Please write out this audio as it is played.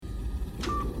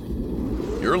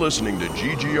You're listening to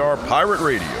GGR Pirate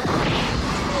Radio.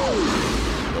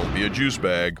 Don't be a juice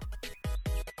bag.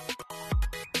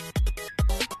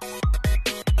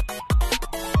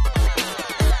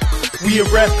 We a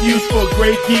refuge for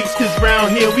great geeks, cause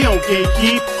round here we don't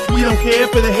gatekeep. We don't care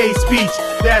for the hate speech,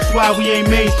 that's why we ain't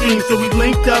mainstream. So we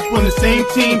linked up on the same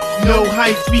team, no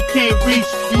heights we can't reach.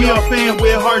 We are fan,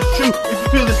 we're hearts true. If you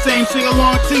feel the same, sing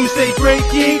along too. Say great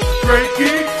geek,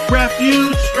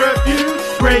 refuge,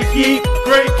 great geek,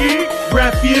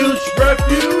 refuge.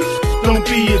 Don't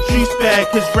be a juice bag,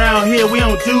 cause round here we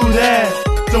don't do that.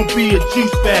 Don't be a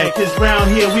juice bag, cause round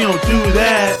here we don't do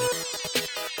that.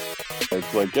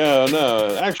 It's like,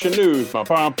 no, action news.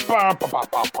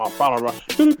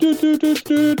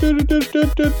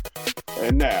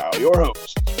 And now, your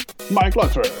host, Mike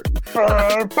Lunsford.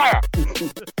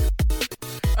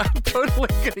 I'm totally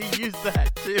going to use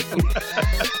that, too.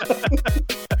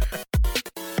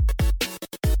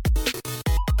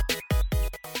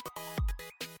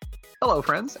 Hello,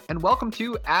 friends, and welcome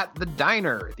to At the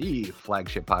Diner, the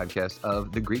flagship podcast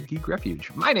of the Great Geek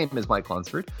Refuge. My name is Mike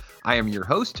Lunsford. I am your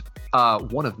host,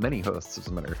 one of many hosts, as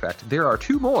a matter of fact. There are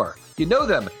two more. You know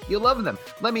them. You love them.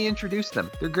 Let me introduce them.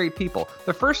 They're great people.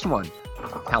 The first one,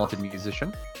 talented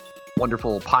musician,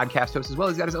 wonderful podcast host as well.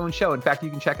 He's got his own show. In fact, you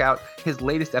can check out his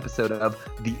latest episode of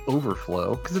The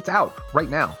Overflow, because it's out right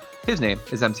now. His name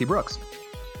is MC Brooks.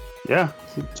 Yeah,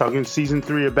 talking season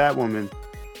 3 of Batwoman.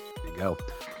 There you go.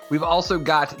 We've also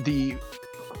got the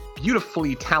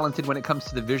beautifully talented when it comes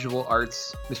to the visual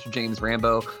arts, Mr. James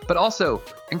Rambo, but also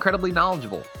incredibly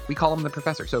knowledgeable. We call him the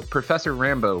Professor. So, Professor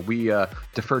Rambo, we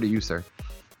defer to you, sir.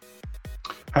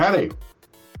 Howdy.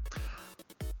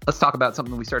 Let's talk about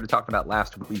something we started talking about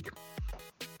last week,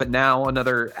 but now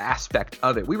another aspect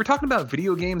of it. We were talking about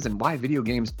video games and why video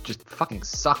games just fucking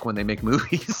suck when they make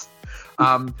movies.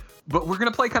 But we're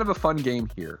going to play kind of a fun game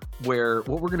here where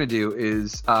what we're going to do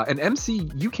is, and MC,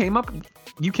 you came up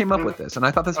with this, and I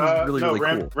thought this was really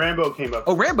cool. Rambo came up.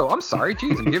 Oh, Rambo. I'm sorry.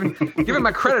 Jeez, I'm giving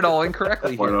my credit all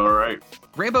incorrectly here. All right.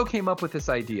 Rambo came up with this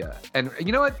idea, and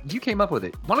you know what? You came up with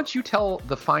it. Why don't you tell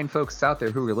the fine folks out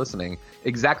there who are listening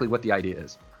exactly what the idea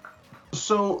is?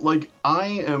 So, like, I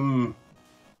am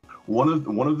one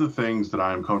of the things that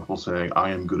I am comfortable saying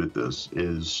I am good at this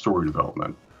is story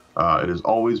development. It has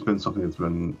always been something that's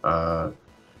been a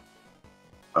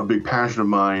big passion of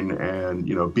mine, and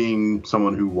being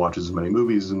someone who watches as many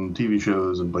movies and TV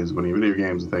shows and plays as many video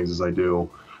games and things as I do,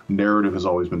 narrative has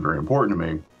always been very important to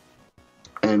me.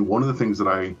 And one of the things that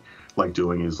I like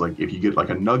doing is, like, if you get like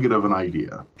a nugget of an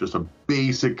idea, just a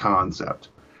basic concept,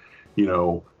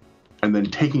 and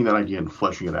then taking that idea and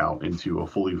fleshing it out into a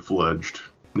fully fledged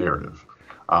narrative.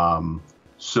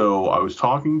 So I was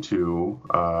talking to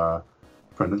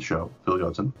friend of the show, Phil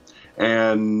Hudson,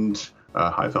 and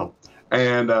hi Phil,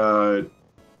 and I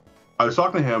was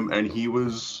talking to him, and he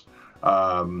was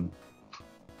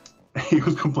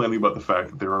complaining about the fact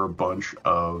that there are a bunch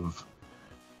of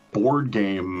board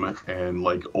game and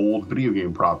like old video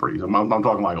game properties. I'm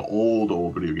talking like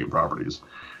old video game properties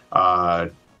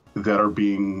that are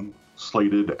being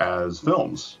slated as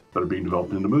films that are being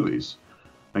developed into movies,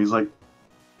 and he's like,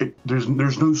 there's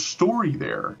no story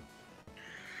there.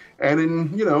 And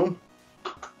in,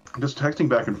 just texting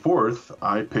back and forth,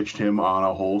 I pitched him on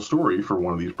a whole story for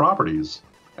one of these properties.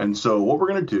 And so what we're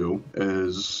going to do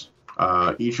is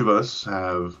each of us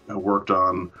have worked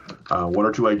on one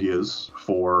or two ideas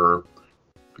for,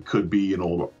 could be an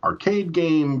old arcade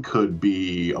game, could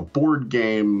be a board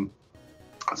game,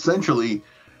 essentially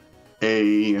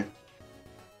a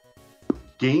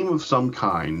game of some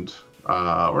kind,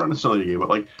 or not necessarily a game, but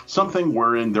like something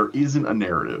wherein there isn't a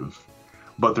narrative,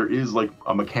 but there is like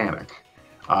a mechanic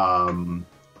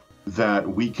that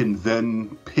we can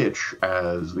then pitch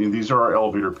as, these are our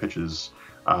elevator pitches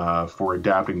for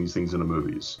adapting these things into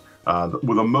movies. Well,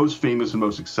 the most famous and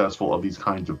most successful of these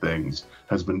kinds of things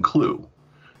has been Clue,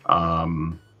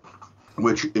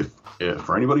 which if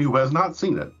for anybody who has not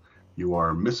seen it, you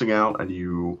are missing out, and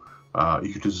you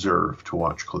deserve to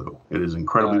watch Clue. It is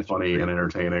incredibly funny and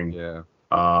entertaining. Yeah.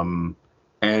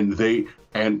 And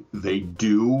they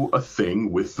do a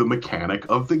thing with the mechanic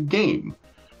of the game.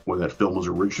 When that film was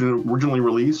originally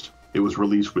released, it was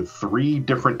released with 3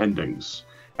 different endings,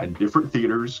 and different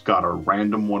theaters got a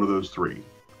random one of those 3.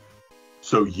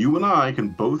 So you and I can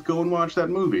both go and watch that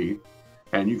movie,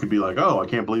 and you could be like, oh, I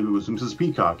can't believe it was Mrs.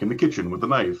 Peacock in the kitchen with the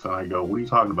knife. And I go, what are you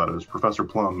talking about? It was Professor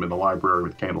Plum in the library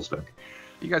with a candlestick.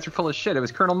 You guys are full of shit. It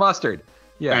was Colonel Mustard.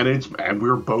 Yeah. And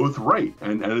we're both right.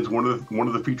 And it's one of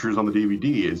the features on the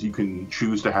DVD is you can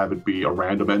choose to have it be a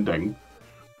random ending,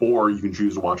 or you can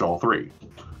choose to watch all 3.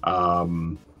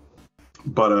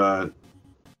 But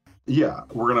Yeah,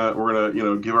 we're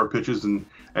gonna give our pitches and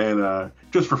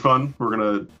just for fun, we're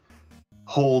gonna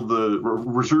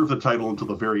reserve the title until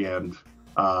the very end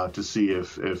to see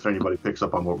if anybody picks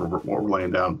up on what we're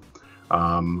laying down.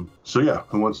 So yeah,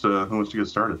 who wants to get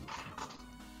started?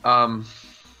 I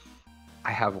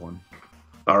have one.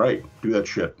 All right, do that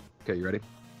shit. Okay, you ready?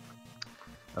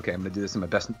 Okay, I'm gonna do this in my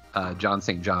best John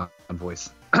St. John voice.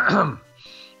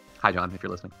 Hi, John, if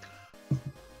you're listening.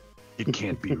 It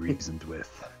can't be reasoned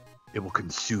with. It will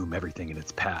consume everything in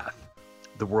its path.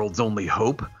 The world's only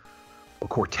hope? A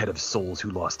quartet of souls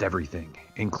who lost everything,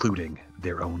 including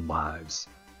their own lives.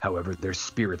 However, their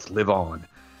spirits live on,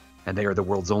 and they are the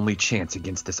world's only chance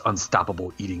against this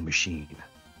unstoppable eating machine.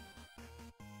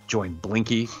 Join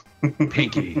Blinky,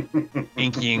 Pinky,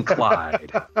 Inky, and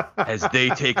Clyde as they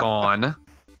take on...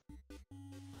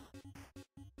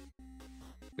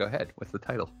 Go ahead, what's the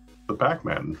title? The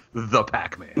Pac-Man. The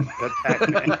Pac-Man. The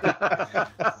Pac-Man.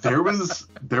 There was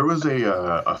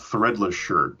a Threadless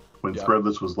shirt when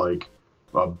Threadless was like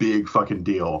a big fucking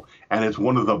deal, and it's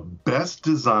one of the best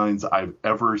designs I've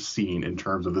ever seen in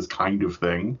terms of this kind of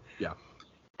thing. Yeah.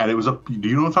 And it was do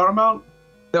you know what I'm talking about?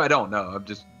 No, I don't know. I'm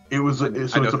just... It's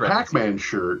a Pac-Man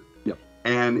shirt. Yep.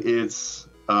 And it's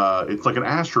like an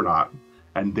astronaut,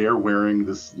 and they're wearing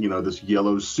this this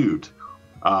yellow suit.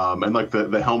 And like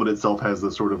the helmet itself has the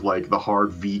sort of like the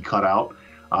hard V cutout.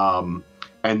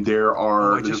 And there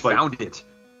are I just found it.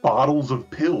 Bottles of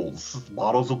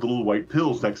little white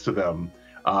pills next to them.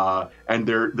 And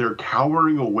they're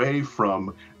cowering away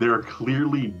from their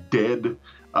clearly dead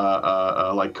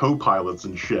like co-pilots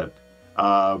and shit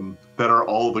that are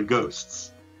all the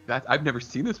ghosts. I've never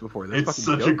seen this before. It's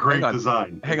such a great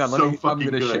design. Hang on, I'm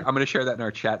gonna share that in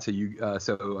our chat so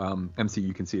MC,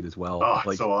 you can see it as well. Oh,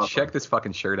 like, so awesome. Check this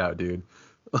fucking shirt out, dude.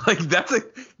 Like that's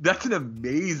an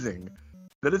amazing.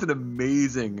 That is an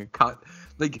amazing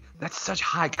that's such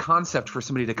high concept for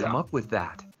somebody to come up with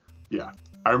that. Yeah,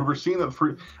 I remember seeing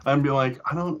that and be like,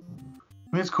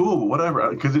 it's cool, but whatever,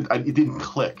 because it didn't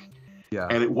click. Yeah.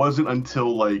 And it wasn't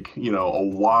until like a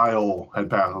while had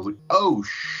passed, I was like, oh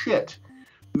shit.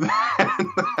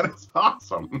 That is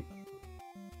awesome.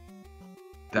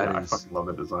 I fucking love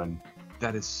that design.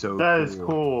 That is so That is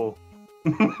cool.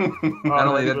 Not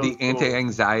only that, the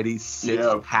anti-anxiety 6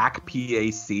 pack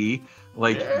PAC,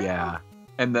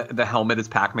 and the helmet is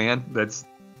Pac-Man. That's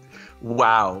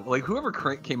wow. Like whoever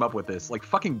came up with this, like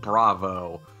fucking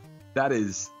bravo.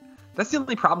 That's the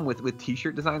only problem with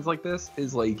t-shirt designs like this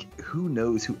is like who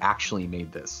knows who actually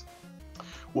made this.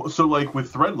 Well, so like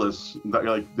with Threadless,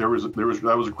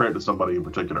 that was a credit to somebody in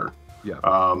particular. Yeah.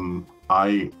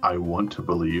 I want to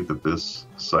believe that this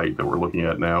site that we're looking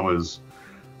at now is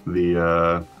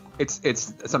the It's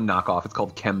some knockoff. It's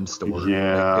called Chem Store.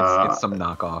 Yeah. It's some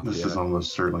knockoff. This is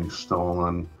almost certainly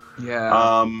stolen.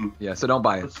 Yeah. Yeah. So don't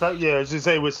buy it. Yeah, I was just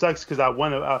saying, it sucks because I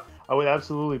would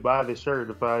absolutely buy this shirt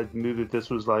if I knew that this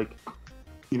was like,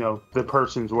 the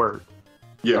person's work.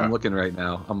 Yeah. I'm looking right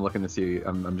now. I'm looking to see.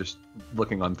 I'm just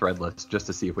looking on Threadless just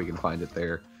to see if we can find it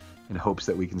there, in hopes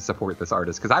that we can support this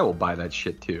artist, because I will buy that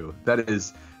shit too. That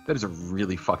is a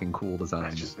really fucking cool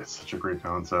design. It's such a great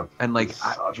concept. And like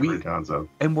great concept.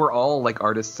 And we're all like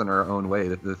artists in our own way,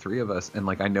 the three of us. And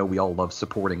like I know we all love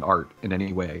supporting art in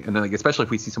any way. And then like especially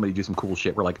if we see somebody do some cool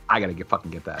shit, we're like, I gotta get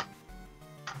that.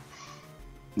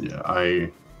 Yeah, I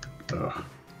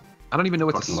don't even know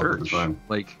what to search.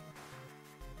 Like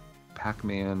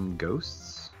Pac-Man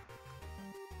ghosts.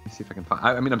 Let me see if I can find.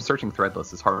 I'm searching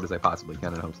Threadless as hard as I possibly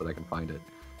can in hopes that I can find it.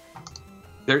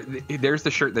 There's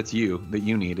the shirt that you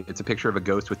need. It's a picture of a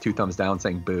ghost with 2 thumbs down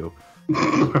saying "boo."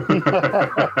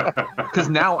 Because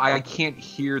now I can't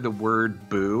hear the word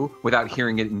 "boo" without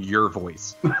hearing it in your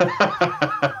voice.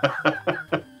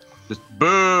 Just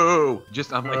boo.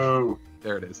 I'm like,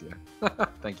 there it is. Yeah.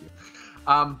 Thank you.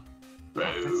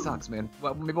 That sucks, man.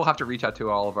 Well, maybe we'll have to reach out to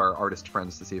all of our artist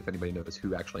friends to see if anybody knows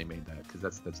who actually made that, because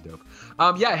that's dope.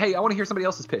 Yeah, hey, I want to hear somebody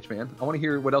else's pitch, man. I want to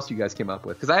hear what else you guys came up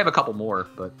with, because I have a couple more,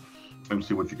 but... Let me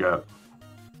see what you got.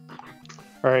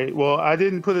 All right. Well, I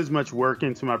didn't put as much work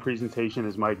into my presentation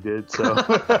as Mike did, so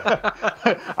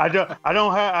I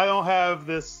don't have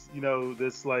this,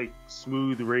 this like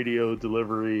smooth radio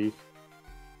delivery.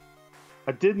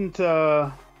 I didn't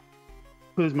put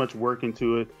as much work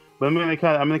into it. But I'm gonna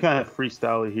kind of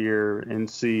freestyle it here and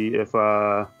see if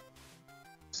I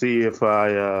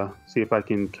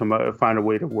can find a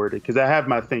way to word it, because I have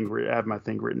my thing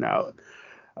written out.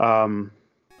 All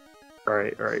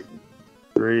right.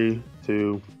 3,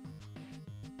 2.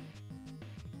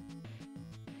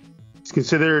 He's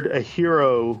considered a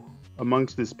hero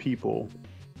amongst his people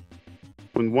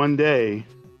when one day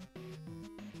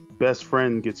best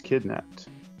friend gets kidnapped.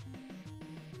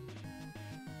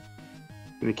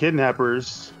 And the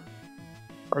kidnappers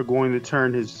are going to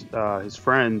turn his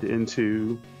friend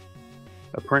into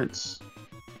a prince.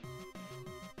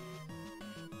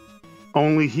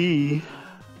 Only he.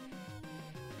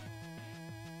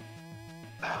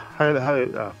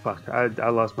 Fuck! I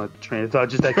lost my train of thought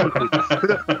just that quickly.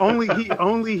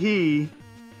 only he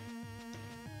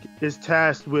is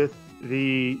tasked with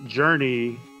the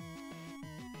journey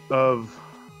of.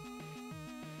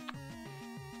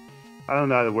 I don't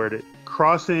know how to word it.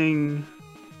 Crossing.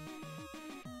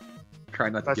 Try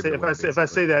not to give it If away. I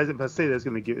say that, it's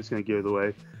gonna give it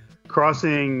away.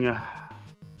 Crossing.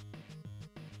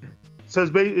 So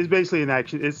it's basically an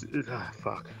action. It's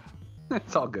fuck.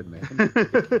 It's all good, man.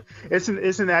 it's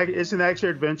an action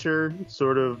adventure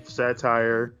sort of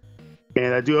satire,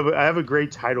 and I have a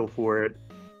great title for it.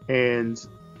 And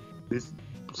this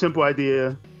simple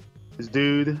idea: this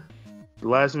dude, the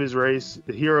last of his race,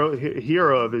 the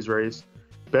hero of his race,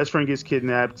 best friend gets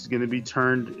kidnapped. Is going to be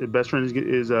turned. Best friend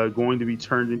is going to be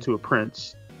turned into a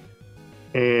prince,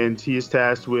 and he is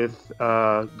tasked with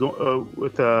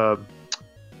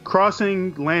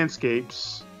crossing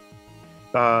landscapes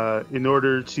in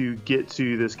order to get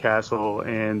to this castle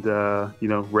and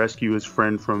rescue his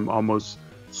friend from almost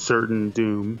certain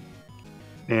doom.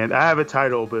 And I have a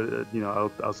title, but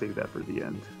I'll save that for the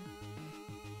end.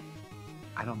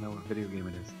 I don't know what video game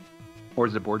it is. Or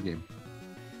is it a board game?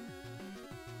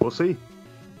 We'll see.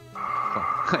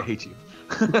 Oh, I hate you.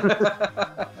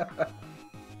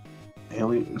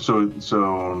 Alien.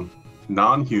 So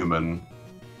non-human.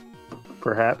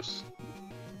 Perhaps.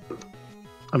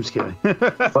 I'm just kidding.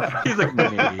 He's like,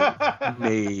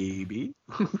 maybe.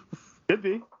 Could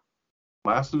be.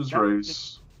 Last of his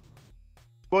race.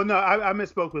 Well, no, I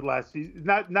misspoke with last. He's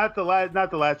not the last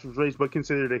of his race, but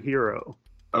considered a hero.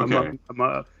 Okay.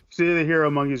 Considered a hero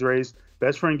among his race.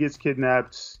 Best friend gets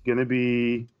kidnapped. Gonna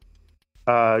be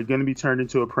turned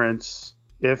into a prince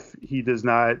if he does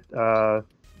not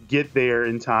get there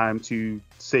in time to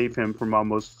save him from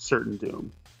almost certain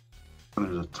doom. And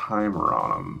there's a timer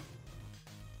on him.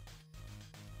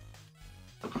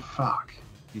 Fuck.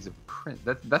 He's a prince.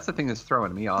 That's the thing that's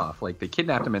throwing me off. Like, they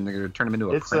kidnapped him and they're going to turn him into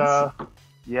a prince.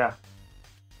 Yeah.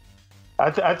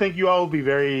 I think you all will be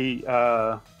very.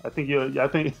 I think you're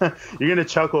gonna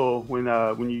chuckle when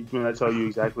I tell you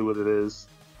exactly what it is.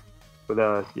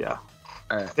 But yeah.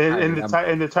 All right.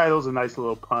 And the title's a nice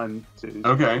little pun too.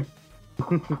 Okay.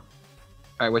 All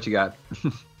right, what you got?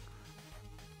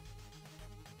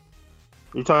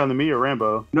 You talking to me or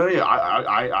Rambo? No, yeah,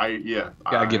 I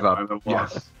Gotta give up. I'm Yeah.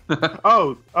 lost.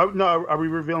 Oh no, are we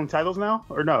revealing titles now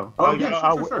or no? Oh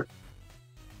yeah, sure.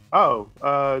 Oh,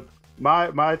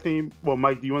 my theme. Well,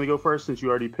 Mike, do you want to go first since you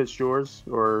already pitched yours,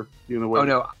 or do you want to wait? Oh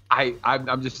no, I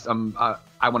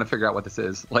want to figure out what this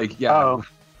is. Like, yeah. Oh.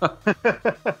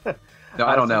 No,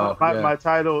 I don't know. My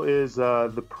title is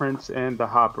The Prince and the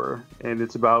Hopper, and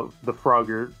it's about the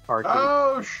Frogger arcade.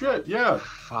 Oh shit, yeah.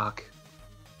 Fuck.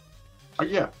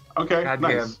 Yeah. Okay. God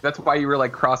nice. damn. That's why you were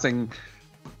like crossing.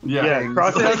 Yeah. Yeah,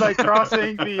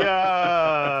 crossing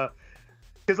the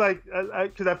because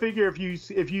I figure if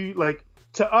you like,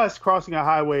 to us, crossing a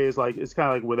highway is like, it's kind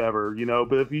of like whatever,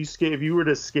 but if you were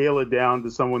to scale it down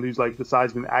to someone who's like the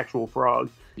size of an actual frog,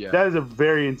 that is a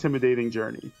very intimidating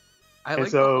journey. I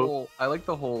like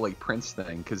the whole like prince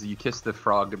thing, because you kiss the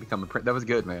frog to become a prince. That was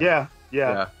good, man.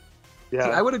 Yeah. See,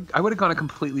 I would have gone a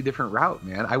completely different route,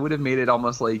 man. I would have made it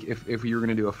almost like if you were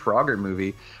gonna do a Frogger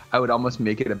movie, I would almost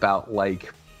make it about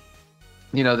like,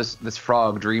 this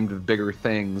frog dreamed of bigger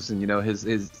things, and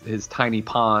his tiny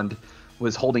pond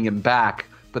was holding him back,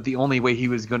 but the only way he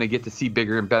was gonna get to see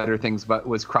bigger and better things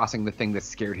was crossing the thing that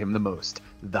scared him the most,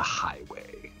 the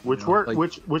highway.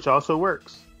 Which also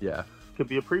works. Yeah. Could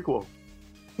be a prequel.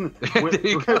 There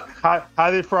you go.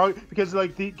 How did frog? Because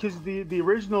the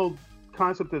original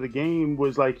concept of the game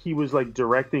was like he was like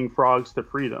directing frogs to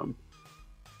freedom.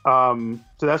 So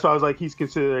that's why I was like, he's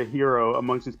considered a hero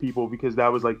amongst his people, because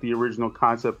that was like the original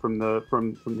concept from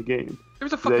the game. There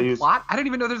was a fucking plot? I didn't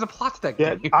even know there's a plot to that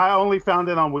game. Yeah, I only found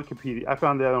it on Wikipedia.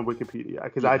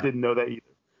 Because I didn't know that either.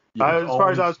 Yeah, as far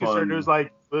as I was concerned, it was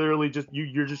like literally just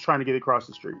you're just trying to get across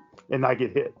the street and not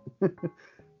get hit.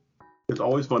 It's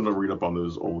always fun to read up on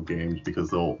those old games, because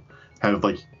they'll have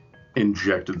like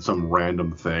injected some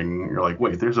random thing. You're like,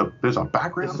 wait, there's a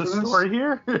background to There's this? a story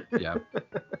here. Yeah.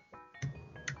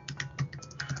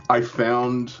 I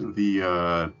found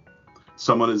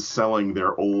someone is selling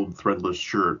their old Threadless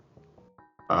shirt,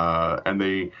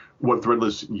 and what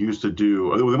Threadless used to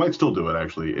do, they might still do it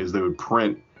actually, is they would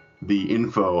print the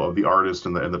info of the artist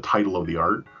and the title of the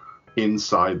art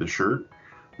inside the shirt.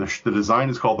 The design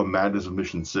is called The Madness of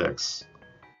Mission 6,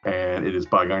 and it is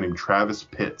by a guy named Travis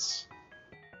Pitts.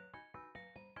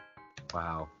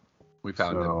 Wow. We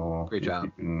found him. Great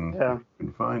job. You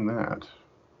can find that.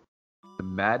 The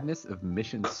Madness of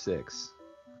Mission 6.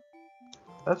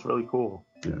 That's really cool.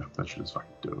 Yeah, that shit is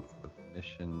fucking dope.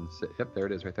 Mission 6. Yep, there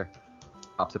it is right there.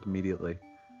 Pops up immediately.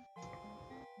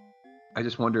 I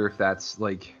just wonder if that's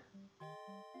like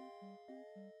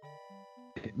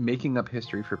making up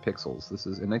history for Pixels. This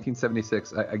is in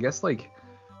 1976. I guess like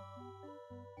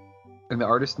in the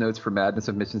artist notes for Madness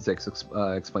of Mission 6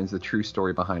 explains the true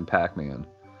story behind Pac-Man.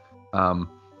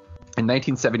 In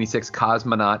 1976,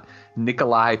 cosmonaut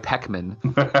Nikolai Peckman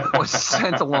was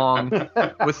sent alone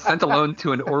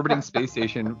to an orbiting space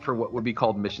station for what would be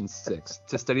called Mission 6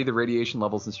 to study the radiation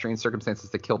levels and strange circumstances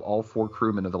that killed all 4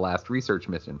 crewmen of the last research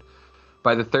mission.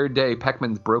 By the third day,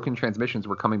 Peckman's broken transmissions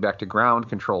were coming back to ground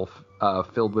control,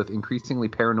 filled with increasingly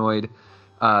paranoid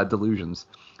delusions.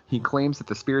 He claims that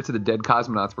the spirits of the dead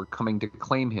cosmonauts were coming to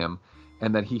claim him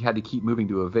and that he had to keep moving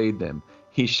to evade them.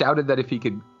 He shouted that if he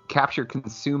could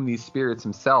consume these spirits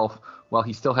himself while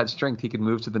he still had strength, he could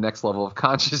move to the next level of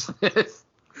consciousness.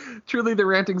 Truly the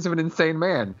rantings of an insane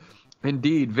man.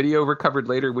 Indeed, video recovered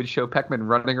later would show Peckman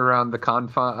running around the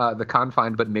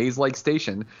confined but maze-like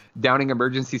station, downing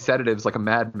emergency sedatives like a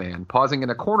madman, pausing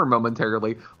in a corner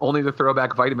momentarily, only to throw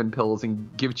back vitamin pills and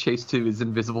give chase to his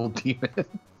invisible demons.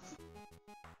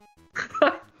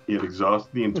 He had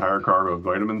exhausted the entire cargo of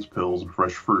vitamins, pills, and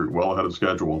fresh fruit well ahead of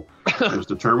schedule. It was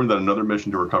determined that another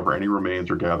mission to recover any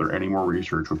remains or gather any more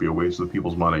research would be a waste of the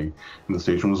people's money, and the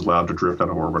station was allowed to drift out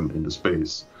of orbit into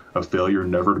space, a failure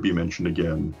never to be mentioned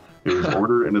again. It was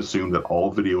ordered and assumed that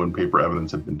all video and paper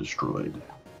evidence had been destroyed.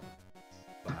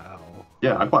 Wow.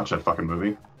 Yeah, I'd watch that fucking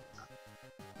movie.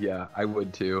 Yeah, I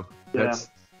would too. Yeah.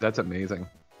 That's amazing.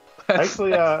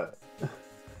 Actually,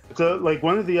 so like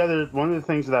one of the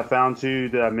things that I found too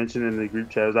that I mentioned in the group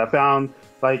chat is I found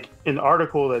like an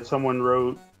article that someone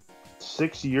wrote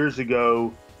 6 years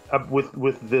ago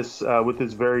with this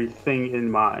very thing in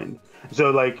mind.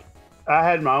 So like I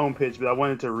had my own pitch, but I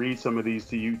wanted to read some of these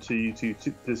to you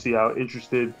to see how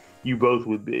interested you both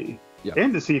would be,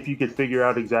 and to see if you could figure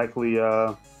out exactly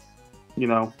what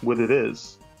it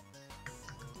is.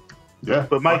 Yeah.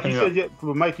 But Mike, you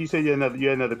said you had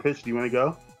another pitch. Do you want to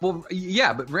go? Well,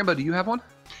 yeah, but Rambo, do you have one?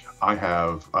 I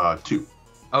have 2.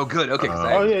 Oh, good. Okay, because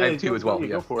I have 2 as well.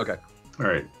 Yeah. Okay. All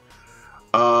right.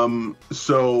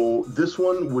 So this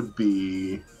one would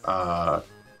be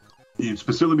you'd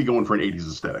specifically be going for an 80s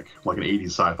aesthetic, like an 80s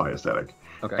sci-fi aesthetic.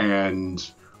 Okay.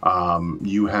 And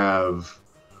you have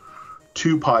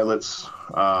 2 pilots,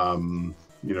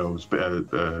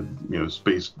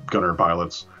 space gunner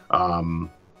pilots,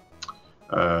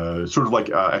 sort of like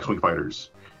X-wing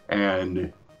fighters,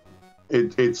 and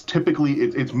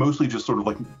it's mostly just sort of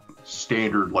like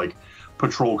standard like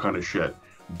patrol kind of shit,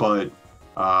 but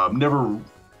never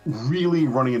really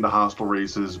running into hostile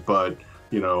races. But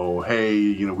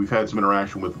hey, we've had some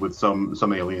interaction with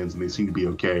some aliens and they seem to be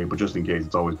okay, but just in case,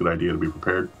 it's always a good idea to be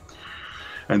prepared.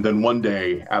 And then one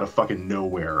day, out of fucking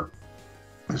nowhere,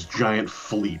 this giant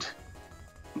fleet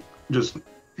just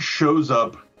shows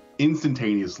up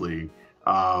instantaneously,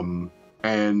 and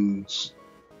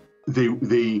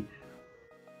they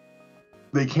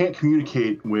can't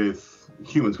communicate with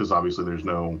humans because obviously there's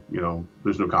no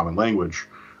common language,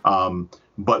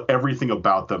 but everything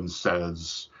about them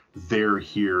says they're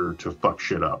here to fuck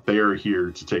shit up. They are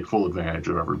here to take full advantage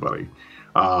of everybody,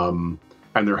 and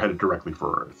they're headed directly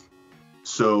for Earth.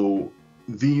 So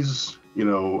these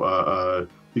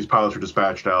pilots are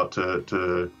dispatched out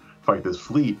to fight this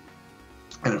fleet,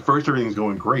 and at first everything's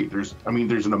going great. There's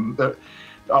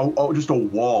just a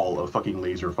wall of fucking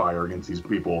laser fire against these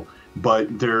people,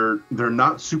 but they're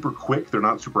not super quick, they're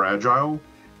not super agile,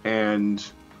 and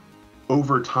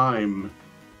over time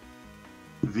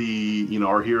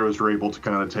our heroes are able to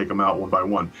kind of take them out one by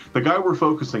one. The guy we're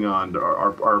focusing on,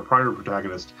 our primary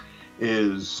protagonist,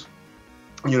 is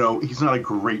he's not a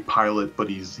great pilot, but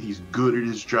he's good at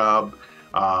his job.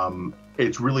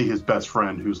 It's really his best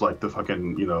friend who's like the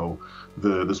fucking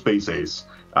the space ace.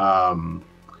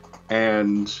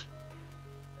 And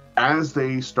as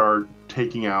they start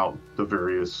taking out the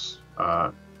various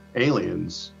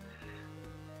aliens,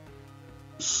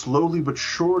 slowly but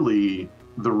surely,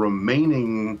 the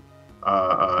remaining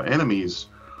enemies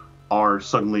are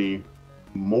suddenly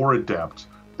more adept.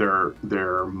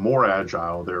 They're more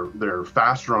agile. They're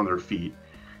faster on their feet.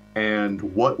 And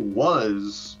what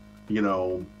was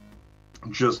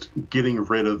just getting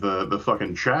rid of the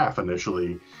fucking chaff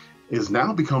initially is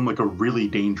now become like a really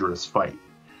dangerous fight.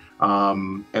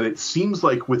 And it seems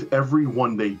like with every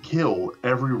one they kill,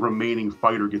 every remaining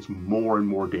fighter gets more and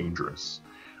more dangerous.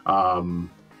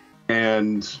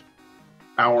 And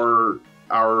our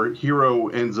hero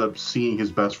ends up seeing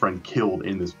his best friend killed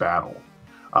in this battle,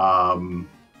 and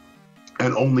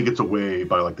only gets away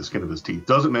by like the skin of his teeth.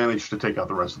 Doesn't manage to take out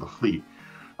the rest of the fleet.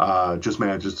 Just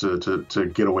manages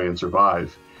to get away and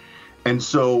survive. And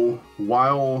so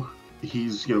while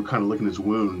he's kind of licking his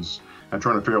wounds and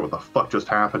trying to figure out what the fuck just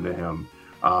happened to him,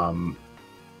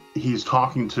 he's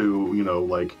talking to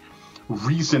like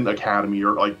recent academy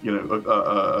or like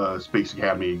Space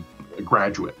Academy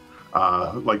graduate,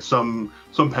 like some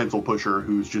pencil pusher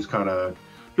who's just kind of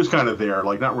there,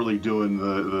 like not really doing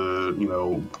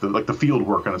the field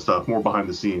work kind of stuff, more behind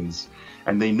the scenes.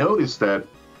 And they notice that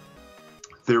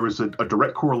there is a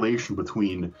direct correlation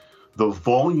between the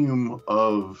volume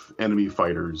of enemy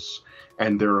fighters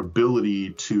and their ability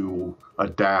to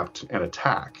adapt and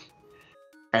attack.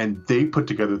 And they put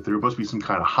together there must be some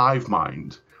kind of hive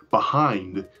mind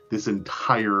behind this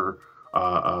entire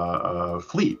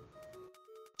fleet.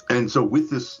 And so with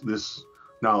this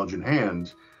knowledge in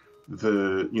hand,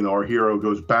 our hero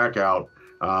goes back out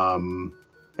and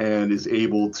is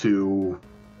able to,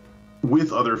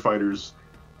 with other fighters,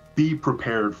 be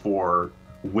prepared for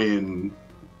when,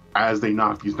 as they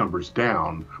knock these numbers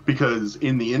down, because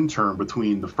in the interim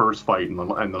between the first fight and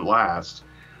the last,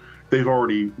 they've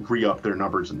already re-upped their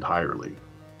numbers entirely.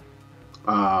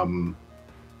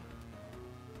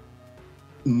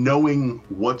 Knowing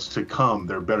what's to come,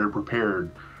 they're better prepared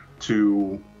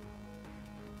to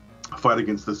fight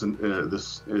against this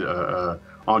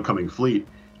oncoming fleet,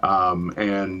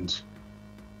 and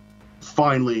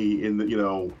finally, in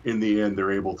the end,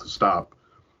 they're able to stop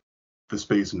the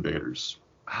Space Invaders.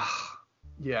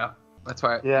 Yeah, that's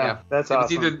why. Yeah, that's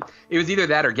awesome. It was either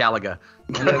that or Galaga.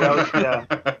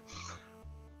 Yeah,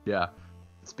 yeah,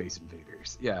 Space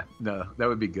Invaders. Yeah, no, that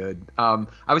would be good. I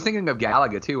was thinking of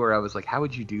Galaga too, where I was like, how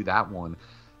would you do that one?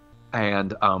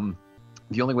 And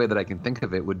the only way that I can think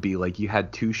of it would be like you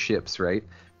had two ships, right?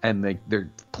 And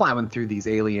they're plowing through these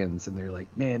aliens, and they're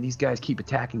like, man, these guys keep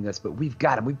attacking us, but we've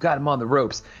got them on the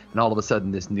ropes. And all of a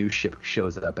sudden, this new ship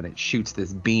shows up, and it shoots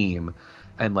this beam,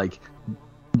 and like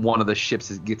one of the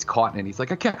ships gets caught, and he's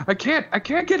like, I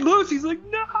can't get loose. He's like,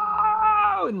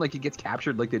 no, and like it gets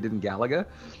captured, like they did in Galaga.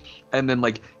 And then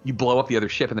like you blow up the other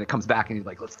ship, and then it comes back, and he's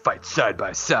like, let's fight side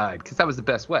by side, because that was the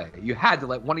best way. You had to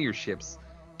let one of your ships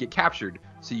get captured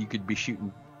so you could be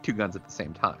shooting two guns at the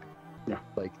same time. Yeah,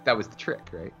 like that was the trick,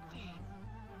 right?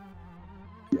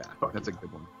 Yeah, that's a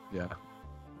good one. Yeah,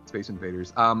 Space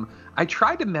Invaders. I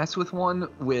tried to mess with one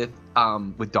with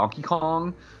Donkey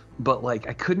Kong, but like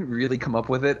I couldn't really come up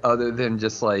with it other than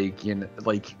just like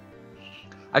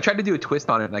I tried to do a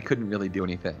twist on it and I couldn't really do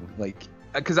anything. Like,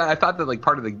 because I thought that like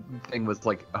part of the thing was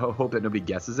like hope that nobody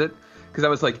guesses it, because I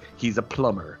was like, he's a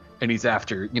plumber and he's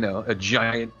after a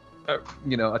giant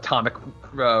atomic.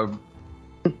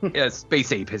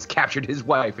 Space ape has captured his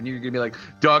wife, and you're gonna be like,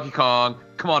 Donkey Kong,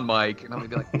 come on, Mike, and I'm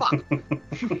gonna be like, fuck.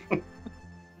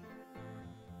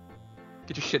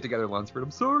 Get your shit together, Lunsford.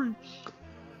 I'm sorry.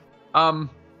 I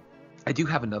do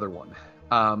have another one.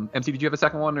 MC, did you have a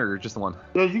second one or just the one?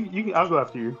 Yeah, you I'll go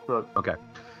after you. But... Okay.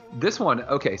 This one,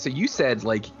 okay, so you said,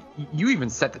 like, you even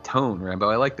set the tone, Rambo.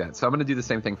 I like that. So I'm going to do the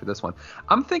same thing for this one.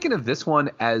 I'm thinking of this one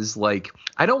as, like,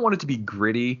 I don't want it to be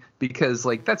gritty because,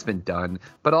 like, that's been done.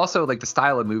 But also, like, the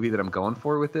style of movie that I'm going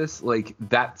for with this, like,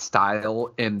 that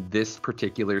style and this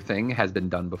particular thing has been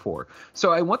done before.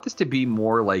 So I want this to be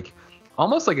more, like,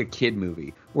 almost like a kid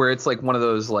movie where it's, like, one of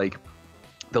those, like,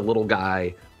 the little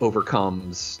guy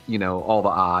overcomes, all the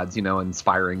odds,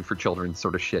 inspiring for children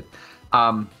sort of shit.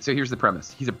 So here's the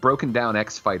premise. He's a broken down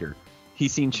ex-fighter.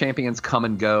 He's seen champions come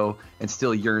and go and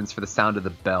still yearns for the sound of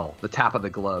the bell, the tap of the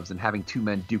gloves, and having two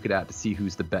men duke it out to see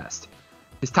who's the best.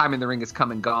 His time in the ring has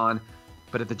come and gone,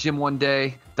 but at the gym one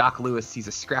day, Doc Lewis sees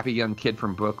a scrappy young kid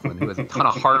from Brooklyn who has a ton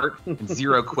of heart and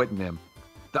zero quit in him.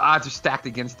 The odds are stacked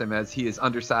against him as he is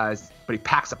undersized, but he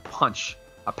packs a punch,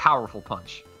 a powerful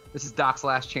punch. This is Doc's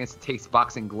last chance to taste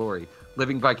boxing glory,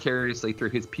 living vicariously through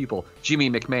his pupil, Jimmy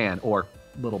McMahon, or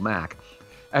Little Mac,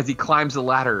 as he climbs the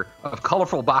ladder of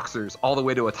colorful boxers all the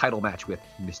way to a title match with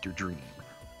Mr. Dream.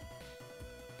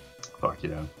 Fuck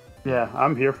yeah. Yeah,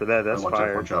 I'm here for that. That's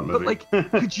fire. But like,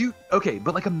 could you? Okay,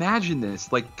 but like, imagine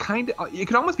this. Like, kind of, it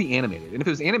could almost be animated, and if it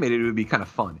was animated, it would be kind of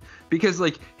fun because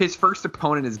like his first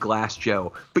opponent is Glass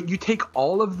Joe, but you take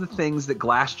all of the things that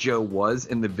Glass Joe was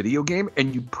in the video game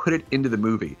and you put it into the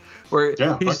movie, where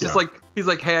he's just like, he's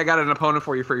like, hey, I got an opponent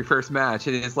for you for your first match,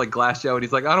 and it's like Glass Joe, and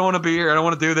he's like, I don't want to be here, I don't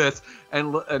want to do this,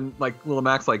 and like Little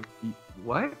Mac's like,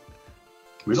 what?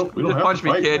 We don't just have punch to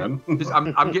me, fight, kid.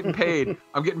 Man. I'm getting paid.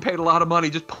 I'm getting paid a lot of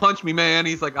money. Just punch me, man.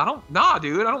 He's like, dude,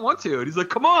 I don't want to. And he's like,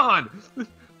 come on,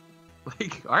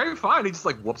 Like, all right, fine. He just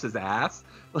like whoops his ass.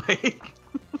 Like,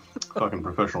 Fucking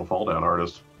professional fall down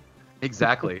artist.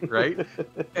 exactly, right?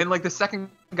 And like the second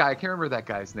guy, I can't remember that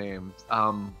guy's name.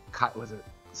 Was it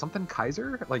something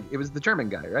Kaiser? Like, it was the German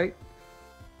guy, right?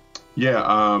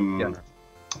 Yeah. Yeah.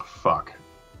 Fuck.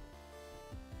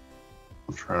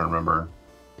 I'm trying to remember.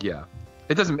 Yeah.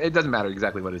 It doesn't matter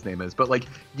exactly what his name is, but like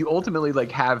you ultimately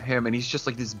like have him and he's just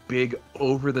like this big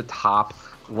over the top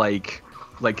like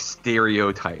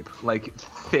stereotype, like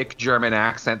thick German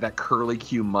accent, that curly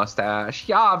Q mustache.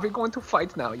 Yeah, we're going to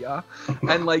fight now, yeah.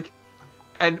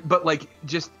 But like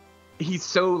just he's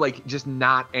so like just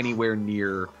not anywhere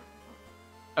near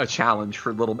a challenge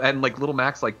for little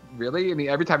Max, like, really? I mean,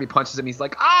 every time he punches him, he's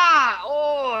like,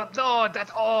 oh no, that's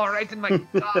all right in my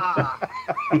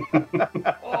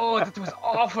oh, that was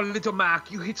awful, little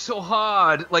Mac, you hit so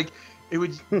hard. Like, it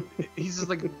was, he's just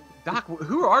like, Doc,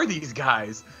 who are these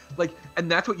guys? Like,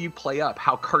 and that's what you play up,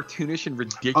 how cartoonish and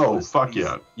ridiculous. Oh, fuck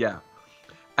yeah. Yeah.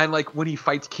 And like when he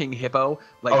fights King Hippo,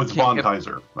 like, it's Von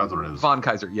Kaiser. That's what it is. Von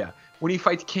Kaiser, yeah. When he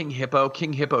fights King Hippo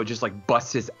just like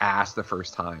busts his ass the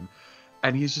first time.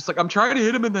 And he's just like, I'm trying to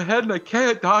hit him in the head and I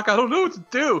can't, Doc. I don't know what to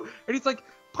do. And he's like,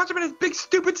 punch him in his big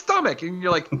stupid stomach. And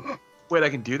you're like, wait, I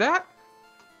can do that?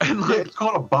 And like, yeah, it's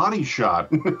called a body shot.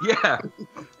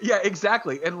 yeah,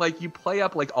 exactly. And like you play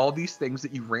up like all these things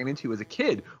that you ran into as a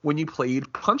kid when you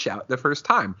played Punch-Out the first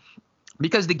time.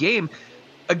 Because the game,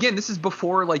 again, this is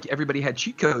before like everybody had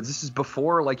cheat codes. This is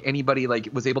before like anybody like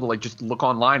was able to like just look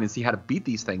online and see how to beat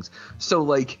these things. So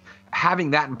like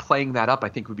having that and playing that up, I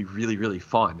think would be really, really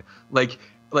fun. Like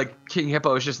King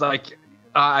Hippo is just like,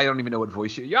 I don't even know what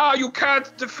voice you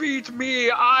can't defeat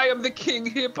me. I am the King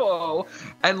Hippo.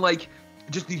 And like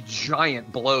just these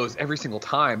giant blows every single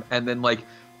time. And then like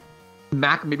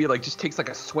Mac maybe like just takes like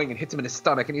a swing and hits him in his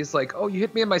stomach. And he's like, oh, you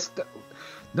hit me in my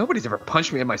nobody's ever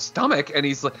punched me in my stomach. And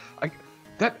he's like,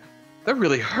 that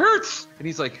really hurts. And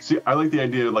he's like, see, I like the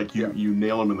idea like you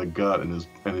nail him in the gut and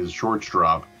his shorts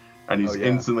drop and he's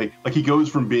instantly like, he goes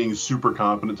from being super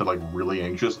confident to like really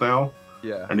anxious now.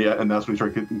 Yeah. And that's when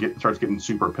he starts getting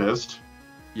super pissed.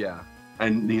 Yeah.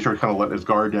 And he starts kind of letting his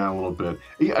guard down a little bit.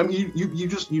 I mean, you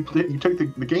take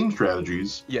the game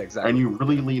strategies. Yeah, exactly. And you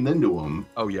really lean into them.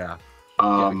 Oh yeah.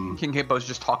 King Hippo's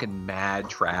just talking mad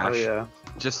trash. Oh yeah.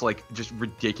 Just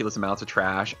ridiculous amounts of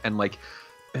trash. And like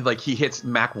he hits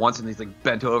Mac once and he's like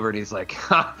bent over and he's like,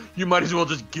 ha, you might as well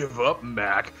just give up,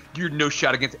 Mac. You're no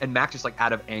shot against. And Mac just like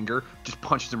out of anger just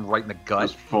punches him right in the gut.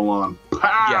 Just full on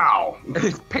pow. Yeah. And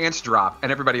his pants drop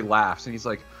and everybody laughs and he's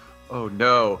like, oh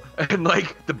no. And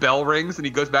like the bell rings and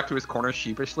he goes back to his corner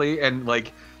sheepishly and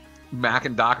like Mac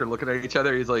and Doc are looking at each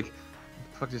other. He's like, what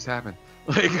the fuck just happened?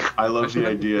 Like, I love the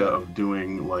idea of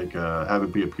doing like have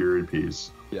it be a period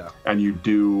piece. Yeah. And you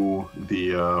do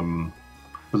the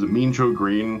was it Mean Joe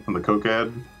Green from the Coke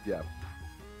ad? Yeah.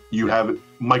 You have it,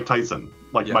 Mike Tyson.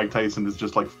 Like Mike Tyson is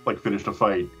just like finished a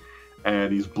fight,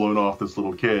 and he's blown off this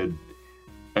little kid,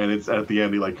 and it's at the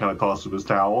end he like kind of tosses him his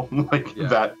towel.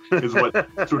 That is what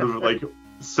sort of like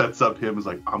sets up him as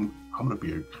like I'm gonna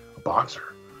be a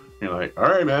boxer. And you're like, all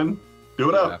right, man,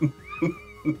 do it up.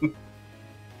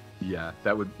 Yeah,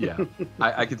 that would. Yeah,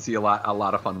 I could see a lot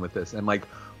of fun with this, and like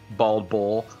Bald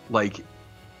Bull, like.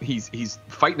 He's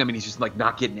fighting him and he's just like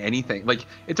not getting anything. Like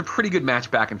it's a pretty good match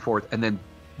back and forth, and then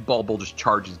Bald Bull just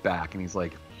charges back and he's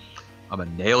like, I'm gonna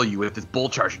nail you with this bull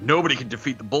charge. Nobody can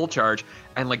defeat the bull charge.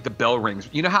 And like the bell rings.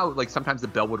 You know how like sometimes the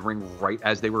bell would ring right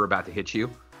as they were about to hit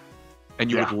you and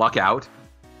you would luck out?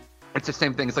 It's the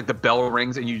same thing. It's like the bell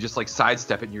rings and you just like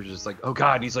sidestep it and you're just like, oh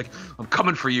God. And he's like, I'm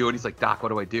coming for you. And he's like, Doc, what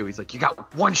do I do? He's like, you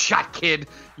got one shot, kid.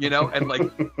 You know? And like,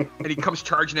 and he comes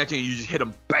charging at you and you just hit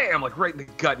him, bam, like right in the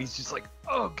gut. And he's just like,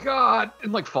 oh God.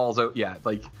 And like falls out. Yeah.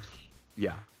 Like,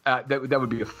 yeah. That would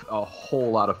be a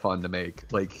whole lot of fun to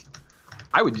make. Like,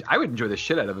 I would enjoy the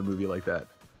shit out of a movie like that.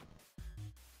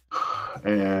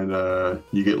 And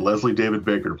you get Leslie David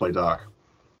Baker to play Doc.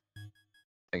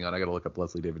 Hang on. I got to look up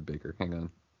Leslie David Baker. Hang on.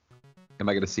 Am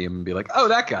I going to see him and be like, oh,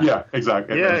 that guy? Yeah,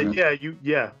 exactly.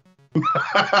 Yeah.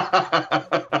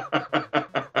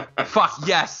 Fuck,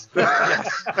 yes.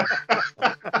 Yes.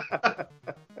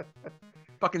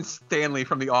 Fucking Stanley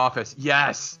from The Office.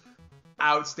 Yes.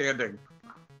 Outstanding.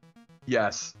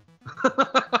 Yes.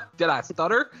 Did I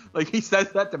stutter? Like, he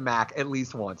says that to Mac at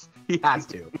least once. He has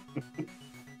to.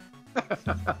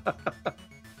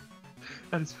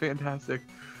 That is fantastic.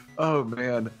 Oh,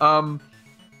 man.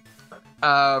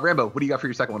 Rambo, what do you got for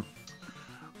your second one?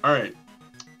 All right.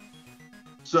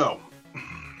 So,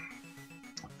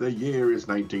 the year is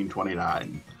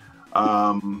 1929.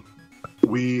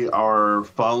 We are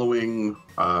following,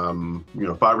 5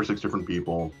 or 6 different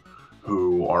people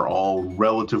who are all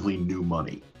relatively new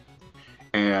money.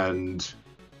 And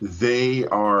they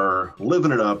are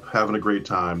living it up, having a great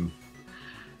time.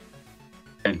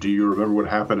 And do you remember what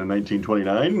happened in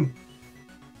 1929?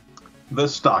 The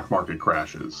stock market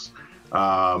crashes.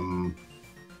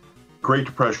 Great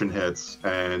Depression hits,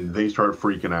 and they start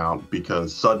freaking out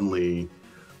because suddenly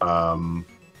the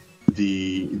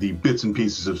bits and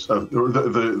pieces of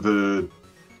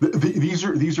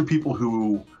these are people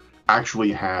who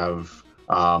actually have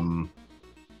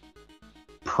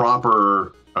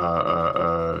proper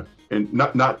and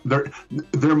not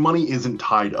their money isn't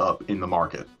tied up in the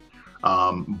market,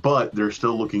 but they're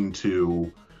still looking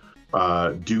to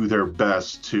do their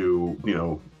best to, you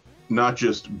know, not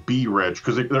just be rich,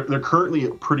 because they're currently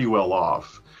pretty well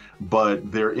off,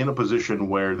 but they're in a position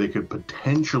where they could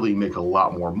potentially make a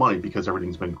lot more money because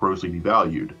everything's been grossly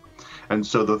devalued. And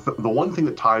so the one thing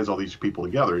that ties all these people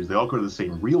together is they all go to the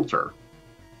same realtor,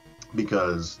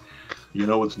 because you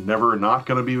know it's never not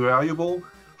going to be valuable?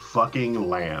 Fucking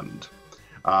land.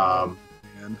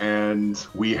 And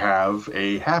we have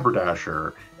a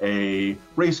haberdasher, a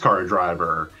race car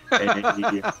driver, a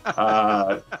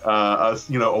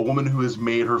woman who has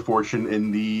made her fortune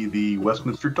in the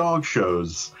Westminster dog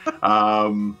shows.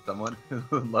 Someone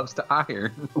who loves to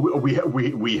iron. We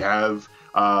have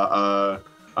a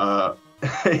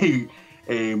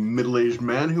middle-aged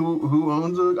man who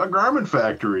owns a garment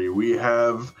factory. We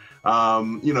have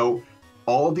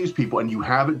all of these people, and you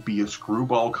have it be a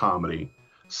screwball comedy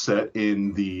set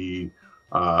in the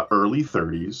early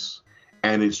 30s,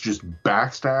 and it's just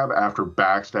backstab after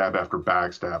backstab after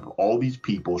backstab of all these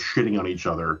people shitting on each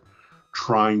other,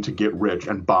 trying to get rich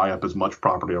and buy up as much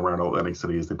property around Atlantic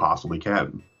City as they possibly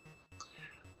can.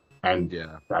 And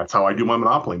that's how I do my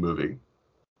Monopoly movie.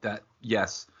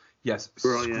 Yes.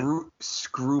 Brilliant.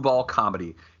 Screwball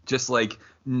comedy. Just like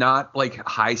not like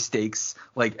high stakes.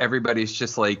 Like everybody's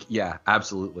just like, yeah,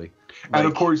 absolutely. And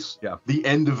of course, the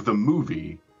end of the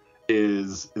movie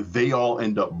is they all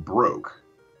end up broke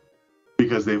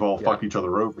because they've all fucked each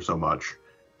other over so much.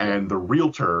 And the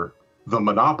realtor, the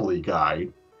Monopoly guy,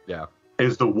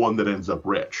 is the one that ends up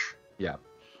rich. Yeah.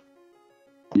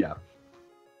 No,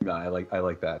 I like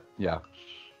that. Yeah.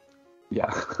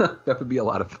 That would be a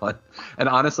lot of fun. And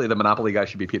honestly, the Monopoly guy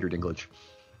should be Peter Dinklage.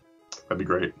 That'd be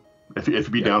great. If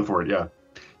you'd be down for it, yeah.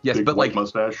 Yes, big but white like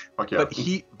mustache. Fuck yeah.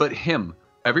 But him.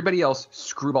 Everybody else,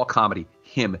 screwball comedy.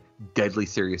 Him, deadly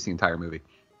serious the entire movie.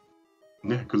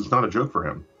 Yeah, because it's not a joke for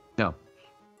him. No.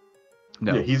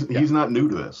 Yeah, he's not new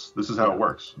to this. This is how it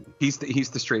works. He's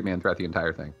the straight man throughout the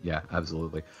entire thing. Yeah,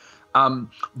 absolutely.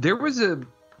 There was a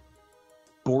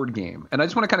board game, and I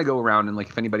just want to kind of go around and like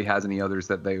if anybody has any others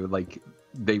that they would like,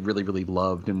 they really really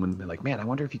loved, and when they're like, man, I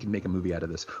wonder if you can make a movie out of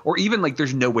this, or even like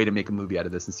there's no way to make a movie out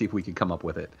of this, and see if we could come up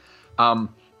with it.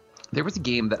 There was a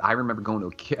game that I remember going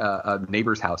to a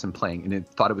neighbor's house and playing, and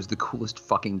thought it was the coolest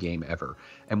fucking game ever.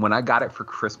 And when I got it for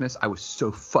Christmas, I was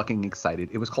so fucking excited.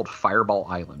 It was called Fireball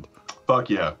Island. Fuck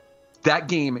yeah. That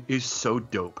game is so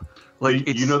dope. Like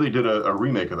they did a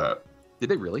remake of that. Did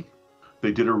they really?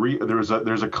 They did there's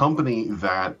a company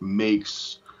that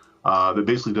makes that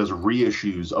basically does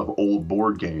reissues of old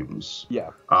board games.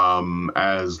 Yeah.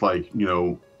 As like,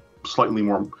 slightly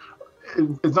more,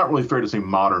 it's not really fair to say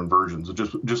modern versions.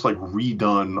 It's just like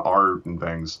redone art and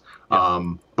things.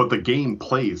 Yeah. But the game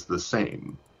plays the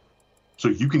same. So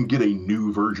you can get a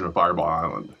new version of Fireball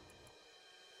Island.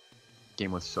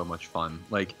 Game was so much fun.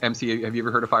 Like, MC, have you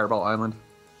ever heard of Fireball Island?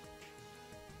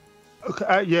 Okay,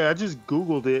 I just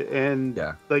Googled it, and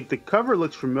like the cover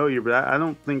looks familiar, but I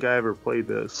don't think I ever played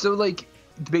this. So like,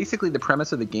 basically the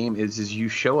premise of the game is you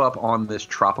show up on this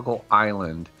tropical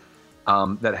island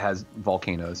that has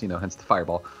volcanoes, hence the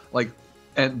fireball. Like,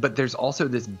 but there's also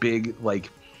this big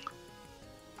like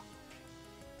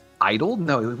idol.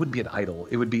 No, it wouldn't be an idol.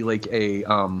 It would be like a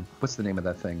what's the name of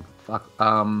that thing? Fuck.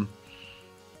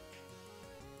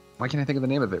 Why can't I think of the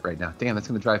name of it right now? Damn, that's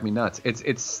gonna drive me nuts.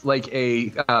 It's like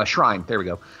a shrine. There we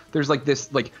go. There's like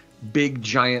this like big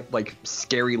giant like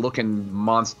scary looking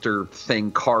monster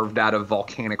thing carved out of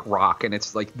volcanic rock, and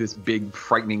it's like this big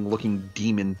frightening looking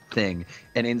demon thing.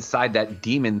 And inside that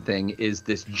demon thing is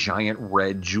this giant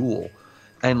red jewel.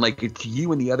 And like it's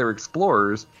you and the other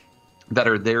explorers that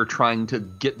are there trying to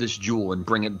get this jewel and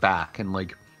bring it back and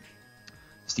like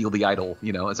steal the idol.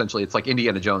 Essentially it's like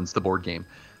Indiana Jones, the board game.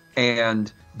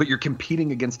 But you're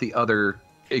competing against the other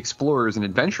explorers and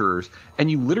adventurers, and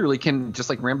you literally can, just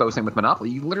like Rambo was saying with Monopoly,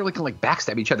 you literally can like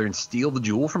backstab each other and steal the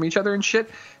jewel from each other and shit.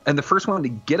 And the first one to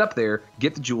get up there,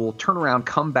 get the jewel, turn around,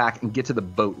 come back, and get to the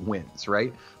boat wins,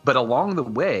 right? But along the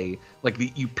way, like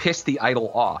you piss the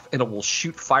idol off, and it will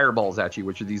shoot fireballs at you,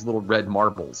 which are these little red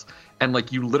marbles, and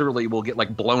like you literally will get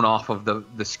like blown off of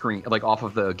the screen, like off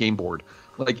of the game board.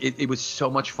 Like it was so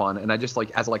much fun, and I just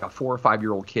like as like a 4 or 5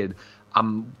 year old kid,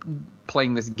 I'm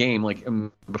playing this game like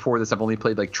before this I've only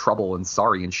played like Trouble and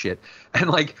Sorry and shit, and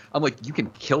like I'm like, you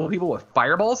can kill people with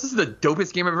fireballs? This is the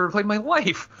dopest game I've ever played in my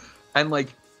life. And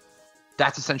like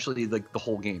that's essentially like the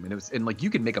whole game, and like you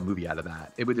could make a movie out of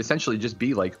that. It would essentially just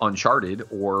be like Uncharted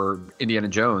or Indiana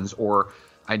Jones, or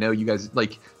I know you guys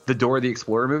like the Dora the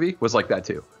Explorer movie was like that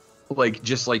too, like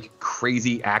just like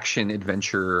crazy action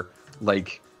adventure,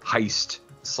 like heist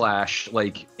 /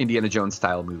 like Indiana Jones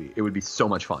style movie. It would be so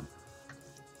much fun.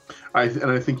 I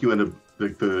think you end up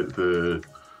like the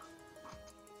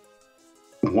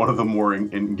one of the more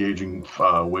engaging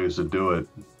ways to do it,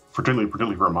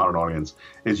 particularly for a modern audience,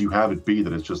 is you have it be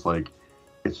that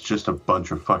it's just a bunch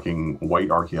of fucking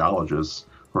white archaeologists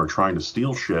who are trying to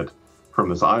steal shit from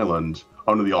this island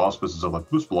under the auspices of like,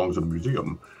 this belongs in a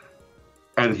museum.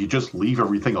 And if you just leave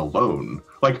everything alone,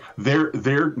 like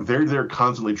they're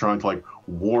constantly trying to like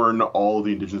warn all of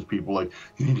the indigenous people, like,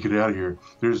 you need to get out of here.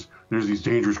 There's these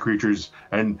dangerous creatures,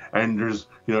 and there's,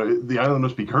 you know, the island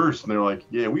must be cursed. And they're like,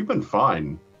 yeah, we've been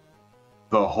fine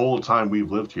the whole time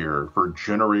we've lived here for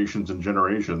generations and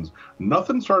generations.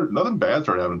 Nothing bad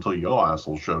started happening until you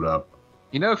assholes showed up.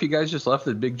 You know, if you guys just left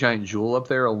the big giant jewel up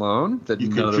there alone, that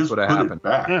none of this would have happened.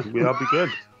 Yeah, we'd all be good.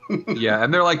 Yeah,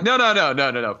 and they're like,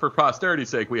 no. For posterity's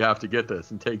sake, we have to get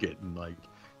this and take it. And like,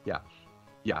 that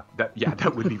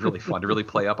would be really fun to really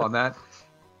play up on that.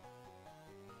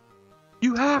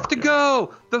 You have to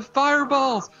go. The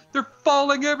fireballs, they're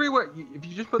falling everywhere. If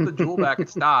you just put the jewel back, it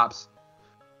stops.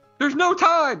 There's no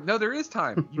time. No, there is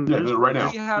time. You right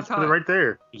now. You have time. Right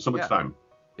there. There's so much time.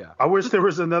 Yeah. I wish there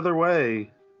was another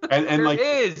way. And there like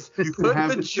is. You Put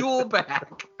have the jewel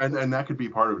back. And that could be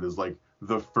part of it, is like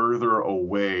the further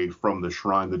away from the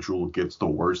shrine the jewel gets, the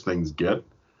worse things get.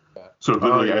 So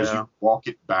literally, as you walk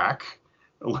it back,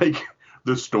 like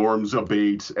the storms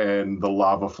abate and the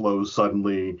lava flow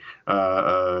suddenly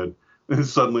like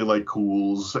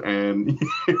cools, and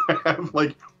you have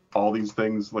like all these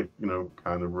things like, you know,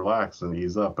 kind of relax and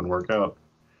ease up and work out.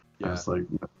 Yeah. It's like,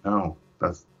 no,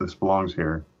 this belongs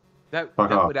here. That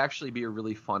would actually be a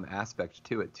really fun aspect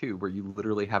to it too, where you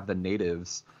literally have the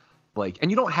natives, like, and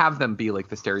you don't have them be like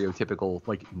the stereotypical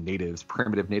like natives,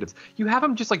 primitive natives. You have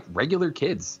them just like regular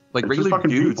kids, like regular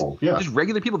dudes, just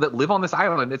regular people that live on this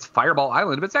island. It's Fireball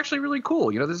Island, but it's actually really cool.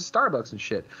 You know, there's a Starbucks and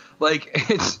shit. Like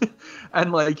it's,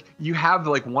 and like you have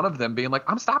like one of them being like,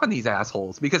 I'm stopping these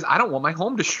assholes because I don't want my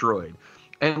home destroyed.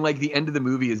 And like the end of the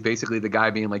movie is basically the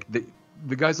guy being like, the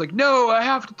guy's like, no, I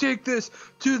have to take this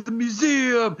to the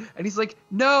museum. And he's like,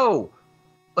 no,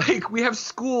 like we have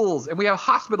schools and we have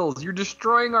hospitals. You're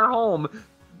destroying our home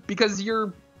because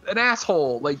you're an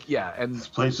asshole. Like, yeah. And this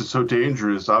place is so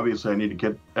dangerous. Obviously, I need to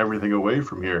get everything away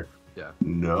from here. Yeah.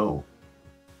 No.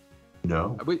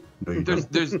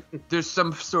 There's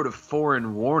some sort of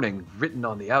foreign warning written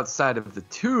on the outside of the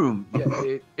tomb.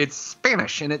 Yeah, it's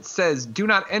Spanish and it says, do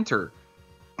not enter.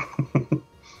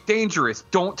 Dangerous.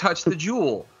 Don't touch the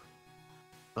jewel.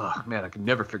 Oh man, I could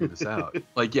never figure this out.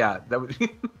 Like, yeah, that would.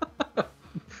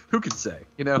 Who could say?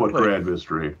 You know, what grand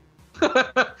mystery.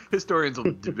 Historians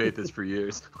will debate this for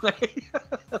years.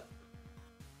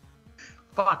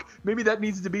 Fuck. Maybe that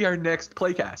needs to be our next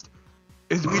playcast.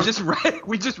 Is we just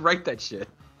write that shit.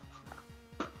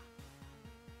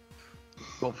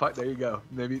 Well, fuck. There you go.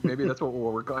 Maybe that's what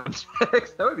we'll work on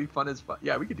next. That would be fun as fuck.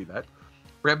 Yeah, we could do that.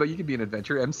 Rambo, you could be an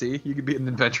adventurer. MC, you could be an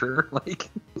adventurer. Like,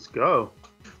 let's go.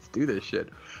 Let's do this shit.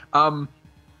 I'm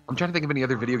trying to think of any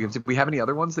other video games. If we have any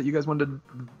other ones that you guys wanted,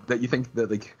 that you think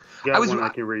that like, I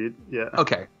can read. Yeah.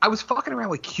 Okay. I was fucking around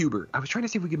with Q*bert. I was trying to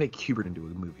see if we could make Q*bert into a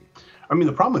movie. I mean,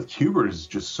 the problem with Q*bert is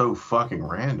just so fucking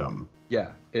random.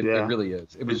 Yeah, it really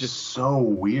is. It was just so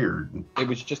weird. It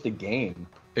was just a game.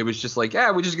 It was just like,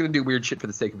 we're just gonna do weird shit for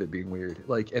the sake of it being weird.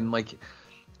 Like, and like,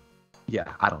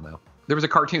 yeah, I don't know. There was a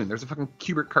cartoon. There's a fucking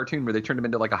Q*bert cartoon where they turned him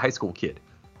into like a high school kid.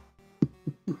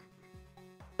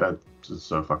 That's just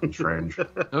so fucking strange.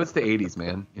 No, it's the 80s,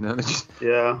 man. You know, just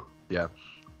yeah.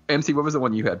 MC, what was the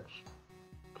one you had?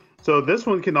 So this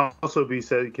one can also be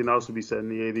set in the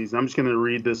 80s. I'm just going to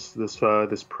read this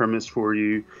premise for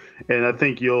you, and I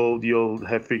think you'll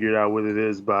have figured out what it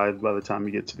is by the time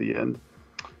you get to the end.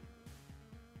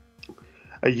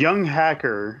 A young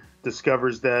hacker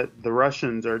discovers that the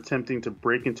Russians are attempting to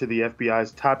break into the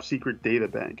FBI's top secret data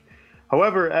bank.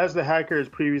 However, as the hacker has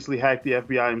previously hacked the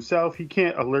FBI himself, he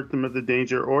can't alert them of the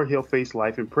danger or he'll face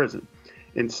life in prison.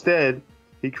 Instead,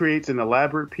 he creates an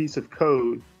elaborate piece of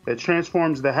code that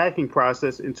transforms the hacking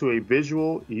process into a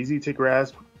visual,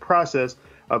 easy-to-grasp process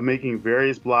of making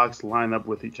various blocks line up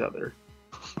with each other.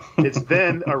 It's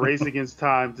then a race against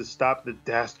time to stop the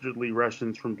dastardly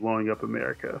Russians from blowing up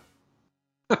America.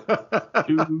 And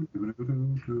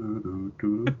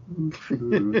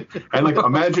like,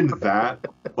 imagine that,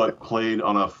 but played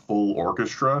on a full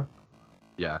orchestra.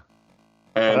 Yeah.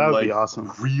 And That would like be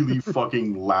awesome. really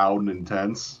fucking loud and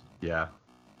intense. Yeah.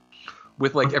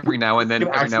 With like every now and then you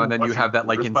have that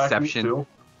like Inception.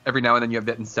 Every now and then you have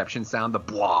that Inception sound, the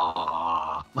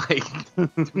blah. Like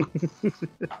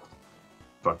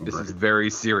Fucking this great. is very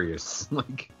serious.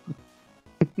 Like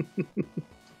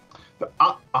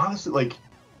Honestly, like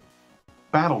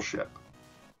Battleship,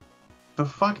 the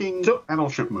fucking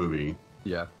Battleship movie,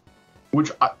 yeah,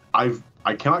 which I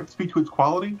cannot speak to its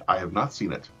quality. I have not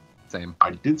seen it. same.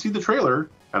 I did see the trailer,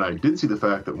 and I did see the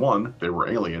fact that one, they were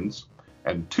aliens,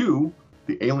 and two,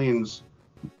 the aliens'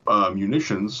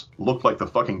 munitions looked like the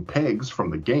fucking pegs from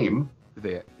the game.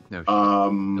 Really?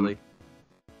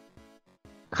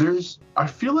 I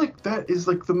feel like that is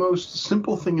like the most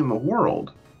simple thing in the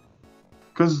world,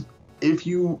 because if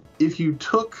you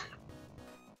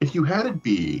had it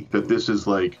be that this is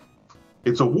like,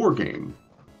 it's a war game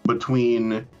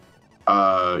between, it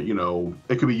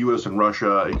could be U.S. and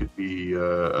Russia, it could be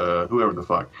whoever the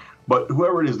fuck, but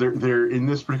whoever it is, they're in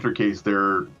this particular case,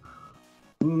 they're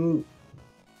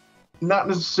not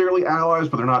necessarily allies,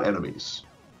 but they're not enemies,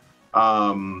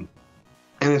 and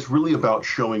it's really about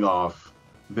showing off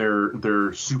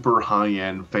their super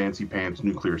high-end fancy pants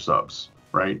nuclear subs,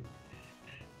 right?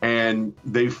 And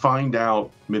they find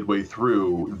out midway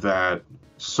through that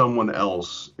someone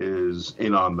else is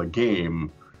in on the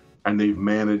game, and they've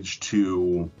managed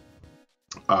to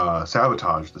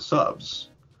sabotage the subs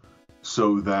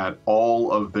so that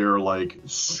all of their like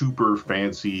super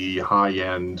fancy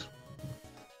high-end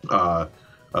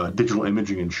digital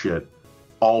imaging and shit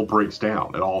all breaks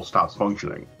down. It all stops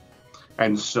functioning.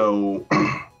 And so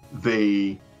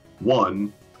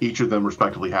each of them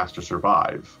respectively has to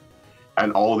survive.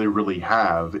 And all they really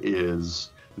have is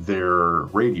their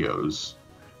radios.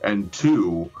 And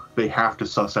two, they have to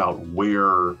suss out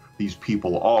where these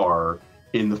people are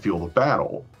in the field of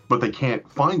battle. But they can't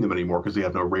find them anymore because they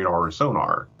have no radar or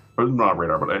sonar. Or not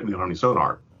radar, but they don't have any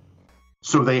sonar.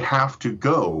 So they have to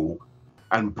go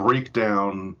and break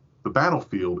down the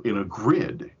battlefield in a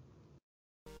grid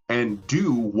and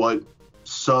do what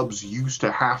subs used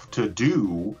to have to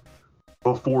do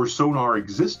before sonar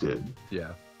existed.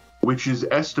 Yeah. Which is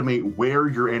estimate where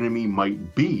your enemy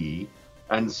might be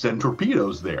and send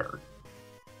torpedoes there.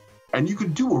 And you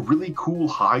could do a really cool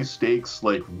high stakes,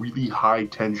 like really high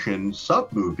tension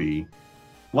sub movie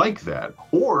like that.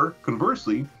 Or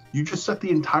conversely, you just set the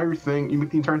entire thing, you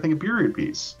make the entire thing a period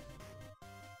piece.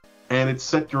 And it's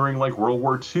set during like World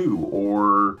War II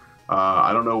or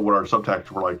I don't know what our subtexts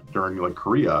were like during like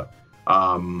Korea.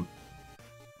 But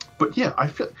yeah, I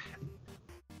feel,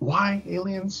 why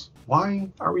aliens? Why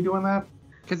are we doing that?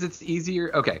 Because it's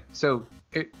easier. Okay, so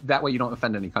that way you don't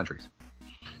offend any countries.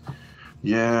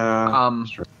 Yeah.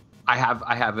 I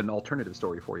have an alternative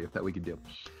story for you that we could do.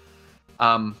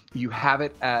 You have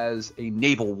it as a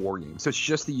naval war game, so it's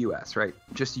just the U.S., right?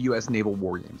 Just U.S. naval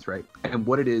war games, right? And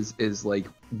what it is like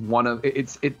one of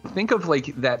think of like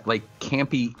that like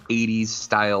campy 80s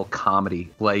style comedy,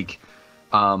 like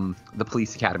the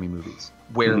Police Academy movies,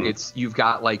 where you've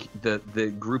got like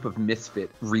the group of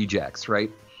misfit rejects,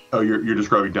 right? Oh, you're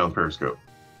describing Down Periscope.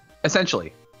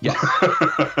 Essentially, yes.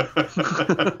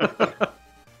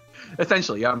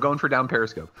 Essentially, yeah, I'm going for Down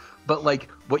Periscope. But like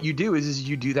what you do is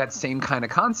you do that same kind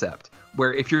of concept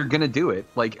where if you're gonna do it,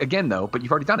 like again though, but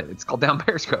you've already done it. It's called Down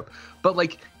Periscope. But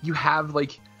like you have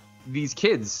like these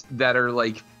kids that are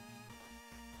like,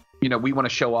 we want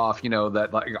to show off, that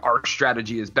like our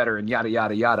strategy is better and yada,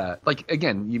 yada, yada. Like,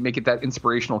 again, you make it that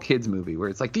inspirational kids movie where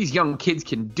it's like these young kids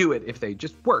can do it if they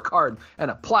just work hard and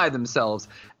apply themselves.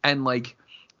 And like,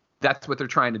 that's what they're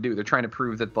trying to do. They're trying to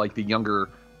prove that like the younger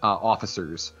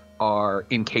officers are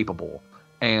incapable.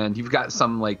 And you've got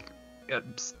some like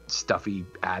stuffy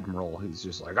admiral who's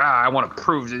just like, I want to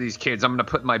prove to these kids, I'm going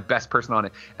to put my best person on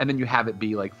it. And then you have it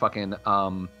be like fucking,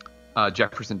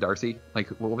 Jefferson Darcy, like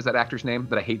what was that actor's name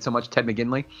that I hate so much? Ted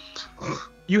McGinley.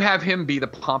 You have him be the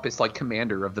pompous like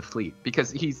commander of the fleet because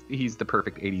he's the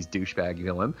perfect 80s douchebag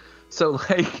villain. So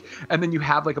like, and then you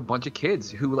have like a bunch of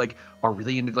kids who like are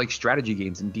really into like strategy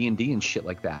games and D&D and shit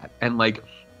like that. And like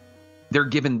they're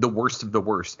given the worst of the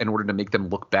worst in order to make them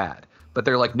look bad. But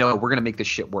they're like, no, we're gonna make this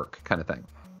shit work, kind of thing.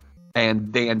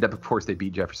 And they end up, of course, they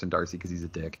beat Jefferson Darcy because he's a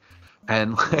dick.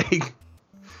 And like,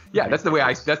 yeah, that's the way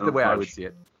I would see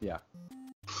it. Yeah.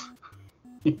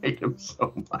 You hate him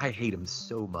so much. I hate him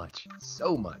so much.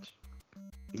 So much.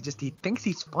 He thinks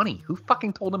he's funny. Who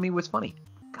fucking told him he was funny?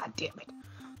 God damn it.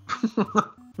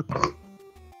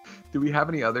 Do we have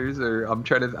any others? Or I'm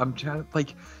trying to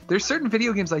like, there's certain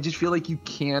video games I just feel like you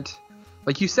can't,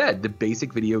 like you said, the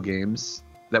basic video games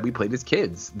that we played as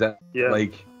kids that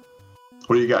like.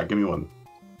 What do you got? Give me one.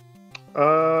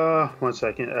 1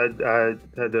 second. I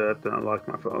had to unlock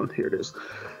my phone. Here it is.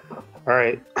 All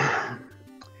right.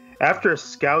 After a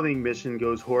scouting mission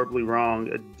goes horribly wrong,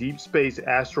 a deep space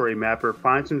asteroid mapper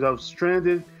finds himself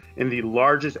stranded in the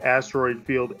largest asteroid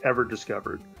field ever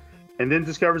discovered, and then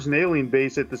discovers an alien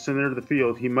base at the center of the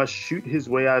field. He must shoot his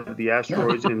way out of the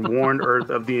asteroids and warn Earth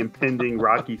of the impending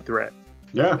rocky threat.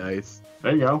 Yeah. Nice.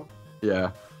 There you go.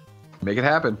 Yeah. Make it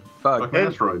happen. Fuck.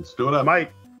 Asteroids. Do it up.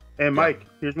 Mike,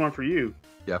 here's one for you.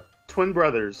 Yeah. Twin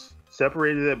brothers,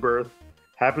 separated at birth,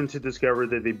 happen to discover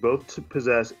that they both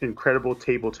possess incredible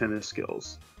table tennis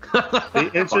skills. They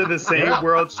enter the same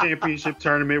World Championship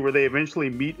tournament where they eventually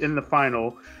meet in the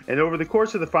final, and over the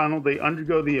course of the final, they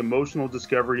undergo the emotional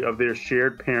discovery of their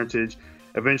shared parentage,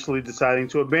 eventually deciding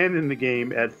to abandon the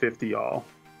game at 50 all.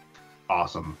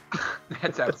 Awesome.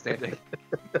 That's outstanding.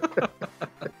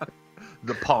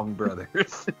 The Pong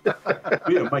Brothers.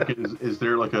 Yeah, Mike, is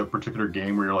there like a particular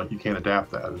game where you're like, you can't adapt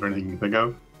that? Is there anything you can think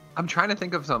of? I'm trying to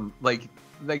think of some, like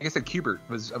I said, Q*bert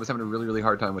I was having a really, really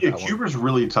hard time with that one. Q*bert's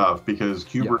really tough because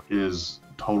Q*bert is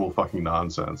total fucking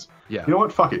nonsense. Yeah. You know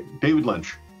what? Fuck it. David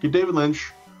Lynch. Get David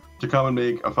Lynch to come and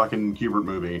make a fucking Q*bert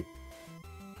movie.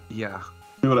 Yeah.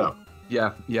 Do it up.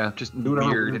 Yeah. Just Do whatever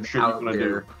weird and shit out you're gonna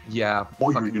there. do. Yeah.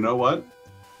 Or fucking... you know what?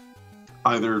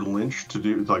 Either Lynch to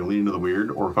like lean into the weird,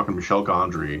 or fucking Michel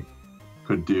Gondry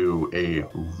could do a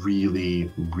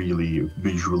really, really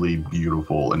visually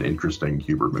beautiful and interesting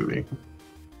Q*bert movie.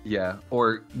 Yeah,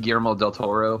 or Guillermo del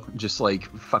Toro, just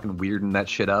like fucking weirding that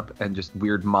shit up and just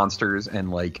weird monsters and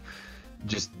like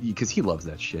just because he loves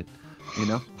that shit, you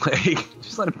know? Like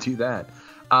just let him do that.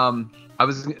 I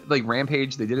was like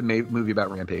Rampage. They did a movie about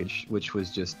Rampage, which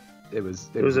was just it was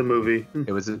a movie.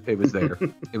 It was there.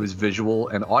 It was visual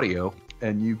and audio,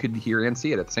 and you could hear and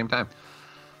see it at the same time.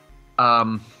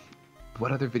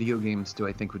 What other video games do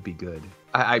I think would be good?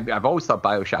 I've always thought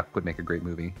BioShock would make a great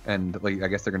movie, and like I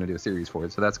guess they're gonna do a series for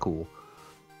it, so that's cool.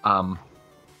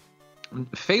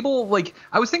 Fable, like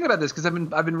I was thinking about this because I've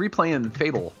been replaying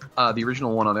Fable, the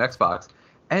original one on Xbox,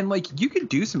 and like you could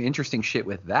do some interesting shit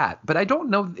with that, but I don't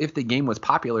know if the game was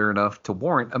popular enough to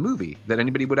warrant a movie that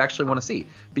anybody would actually want to see,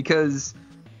 because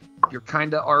you're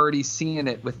kind of already seeing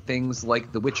it with things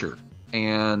like The Witcher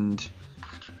and.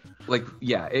 Like,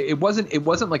 yeah, it wasn't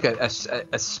like a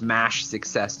smash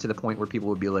success to the point where people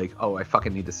would be like, oh, I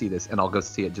fucking need to see this, and I'll go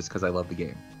see it just because I love the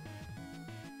game.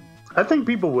 I think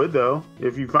people would though.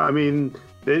 If you find, I mean,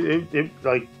 it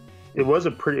was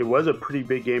a pretty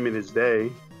big game in its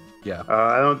day. Yeah.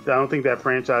 I don't think that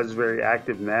franchise is very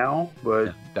active now,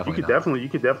 but yeah, you could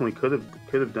definitely could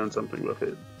have done something with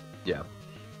it. Yeah.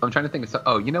 I'm trying to think of some.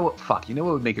 Oh, you know what? Fuck. You know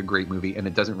what would make a great movie, and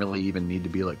it doesn't really even need to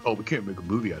be like, oh, we can't make a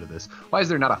movie out of this. Why is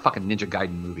there not a fucking Ninja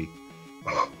Gaiden movie?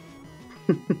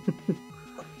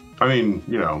 I mean,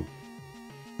 you know,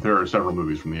 there are several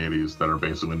movies from the 80s that are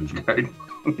basically Ninja Gaiden.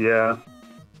 Yeah.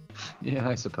 Yeah,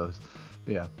 I suppose.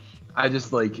 Yeah. I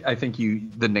just like, I think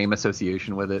the name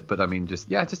association with it, but I mean,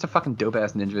 just a fucking dope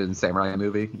ass ninja and samurai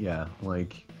movie. Yeah.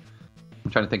 Like, I'm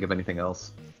trying to think of anything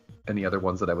else. Any other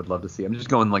ones that I would love to see. I'm just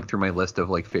going like through my list of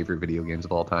like favorite video games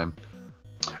of all time.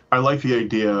 I like the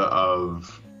idea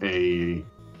of a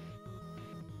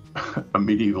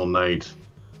medieval knight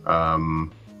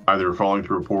either falling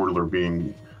through a portal or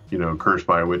being, you know, cursed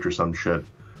by a witch or some shit,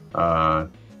 to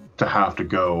have to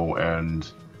go and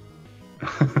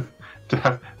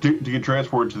to get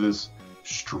transported to this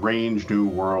strange new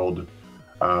world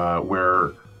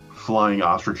where flying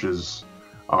ostriches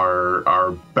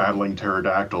are battling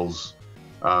pterodactyls,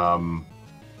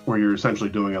 where you're essentially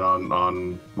doing it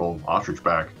on ostrich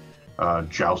back,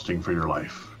 jousting for your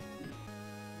life.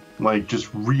 Like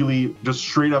just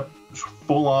straight up,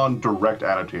 full on direct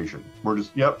adaptation. We're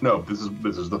just,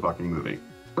 this is the fucking movie.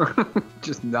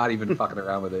 Just not even fucking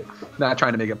around with it. Not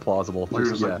trying to make it plausible. We're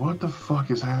just like, what the fuck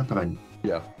is happening?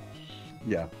 Yeah.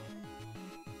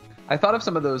 I thought of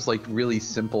some of those like really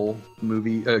simple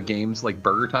movie games like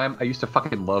Burger Time. I used to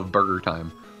fucking love Burger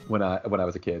Time when I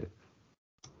was a kid.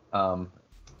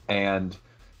 And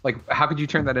like, how could you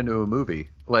turn that into a movie?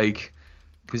 Like,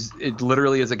 because it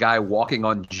literally is a guy walking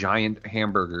on giant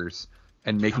hamburgers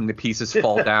and making the pieces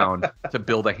fall down to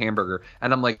build a hamburger.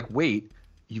 And I'm like, wait,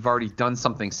 you've already done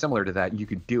something similar to that. You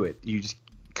could do it. You just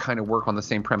kind of work on the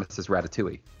same premise as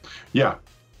Ratatouille. Yeah.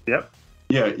 Yep.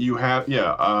 Yeah, you have,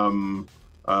 through,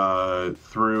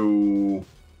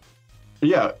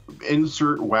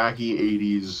 insert wacky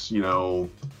 80s, you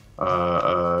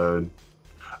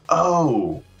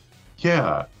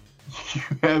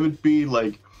have it be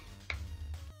like,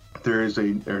 there's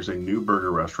a new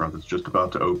burger restaurant that's just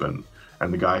about to open,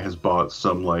 and the guy has bought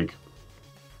some, like,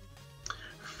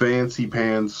 fancy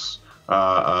pants,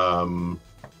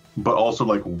 but also,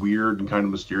 like, weird and kind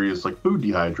of mysterious, like, food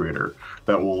dehydrator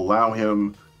that will allow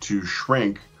him to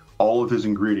shrink all of his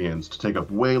ingredients to take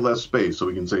up way less space so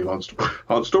he can save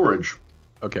on storage.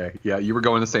 Okay, yeah, you were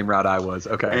going the same route I was.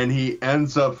 Okay. And he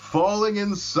ends up falling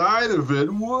inside of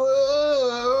it.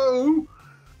 Whoa!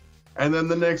 And then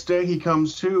the next day he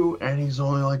comes to, and he's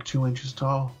only like 2 inches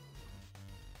tall.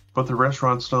 But the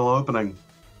restaurant's still opening.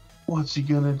 What's he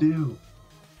gonna do?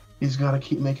 He's gotta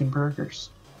keep making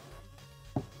burgers.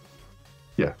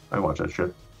 Yeah, I watch that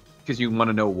shit. Because you want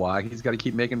to know why he's got to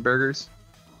keep making burgers?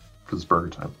 Because it's burger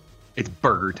time. It's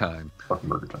burger time. Fucking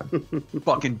burger time.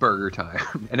 Fucking burger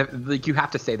time. And like you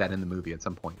have to say that in the movie at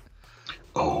some point.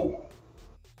 Oh,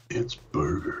 it's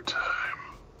burger time.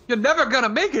 You're never gonna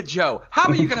make it, Joe. How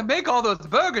are you gonna make all those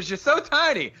burgers? You're so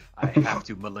tiny. I have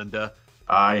to, Melinda.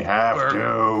 I have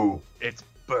to. It's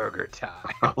burger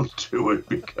time. I'll do it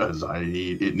because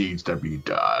it needs to be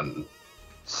done.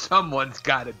 Someone's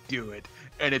gotta do it,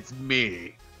 and it's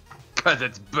me. Because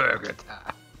it's burger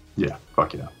time. Yeah,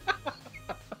 fuck yeah.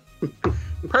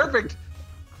 Perfect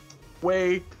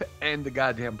way to end the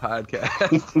goddamn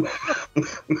podcast.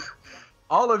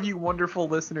 All of you wonderful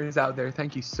listeners out there,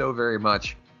 thank you so very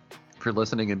much for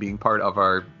listening and being part of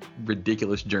our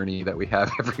ridiculous journey that we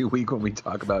have every week when we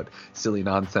talk about silly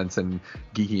nonsense and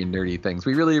geeky and nerdy things.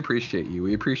 We really appreciate you.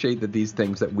 We appreciate that these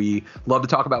things that we love to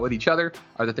talk about with each other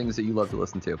are the things that you love to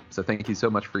listen to. So thank you so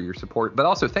much for your support. But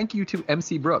also thank you to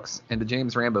MC Brooks and to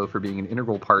James Rambo for being an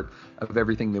integral part of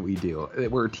everything that we do.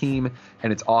 We're a team,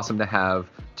 and it's awesome to have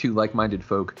two like-minded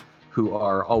folk who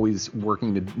are always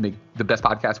working to make the best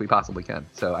podcast we possibly can.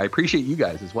 So I appreciate you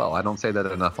guys as well. I don't say that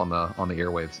enough on the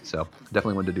airwaves. So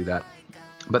definitely wanted to do that.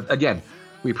 But again,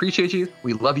 we appreciate you.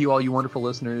 We love you, all you wonderful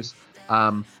listeners.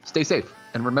 Stay safe.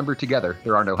 And remember, together,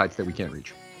 there are no heights that we can't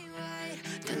reach.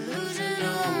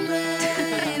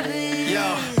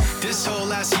 Yo, this whole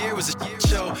last year was a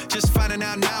show. Just finding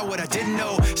out now what I didn't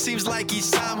know. Seems like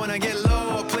each time when I get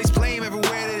low, I place blame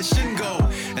everywhere that it shouldn't go.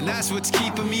 And that's what's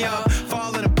keeping me up.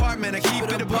 Falling apart, man, I keep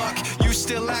it a buck. You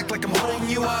still act like I'm holding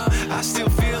you up. I still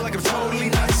feel like I'm totally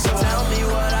nuts. So tell me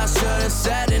what I should have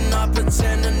said and not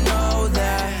pretend to know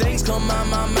that. Things come out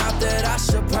my mouth that I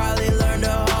should probably learn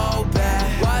to hold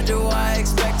back. Why do I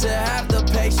expect to have the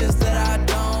patience that I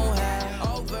don't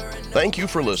have? Thank you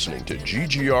for listening to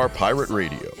GGR Pirate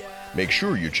Radio. Make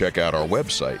sure you check out our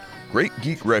website,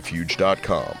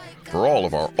 GreatGeekRefuge.com, for all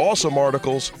of our awesome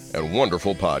articles and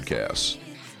wonderful podcasts.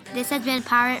 This has been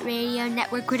Pirate Radio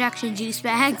Network production, Juice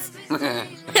Bags.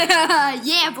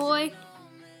 Yeah, boy.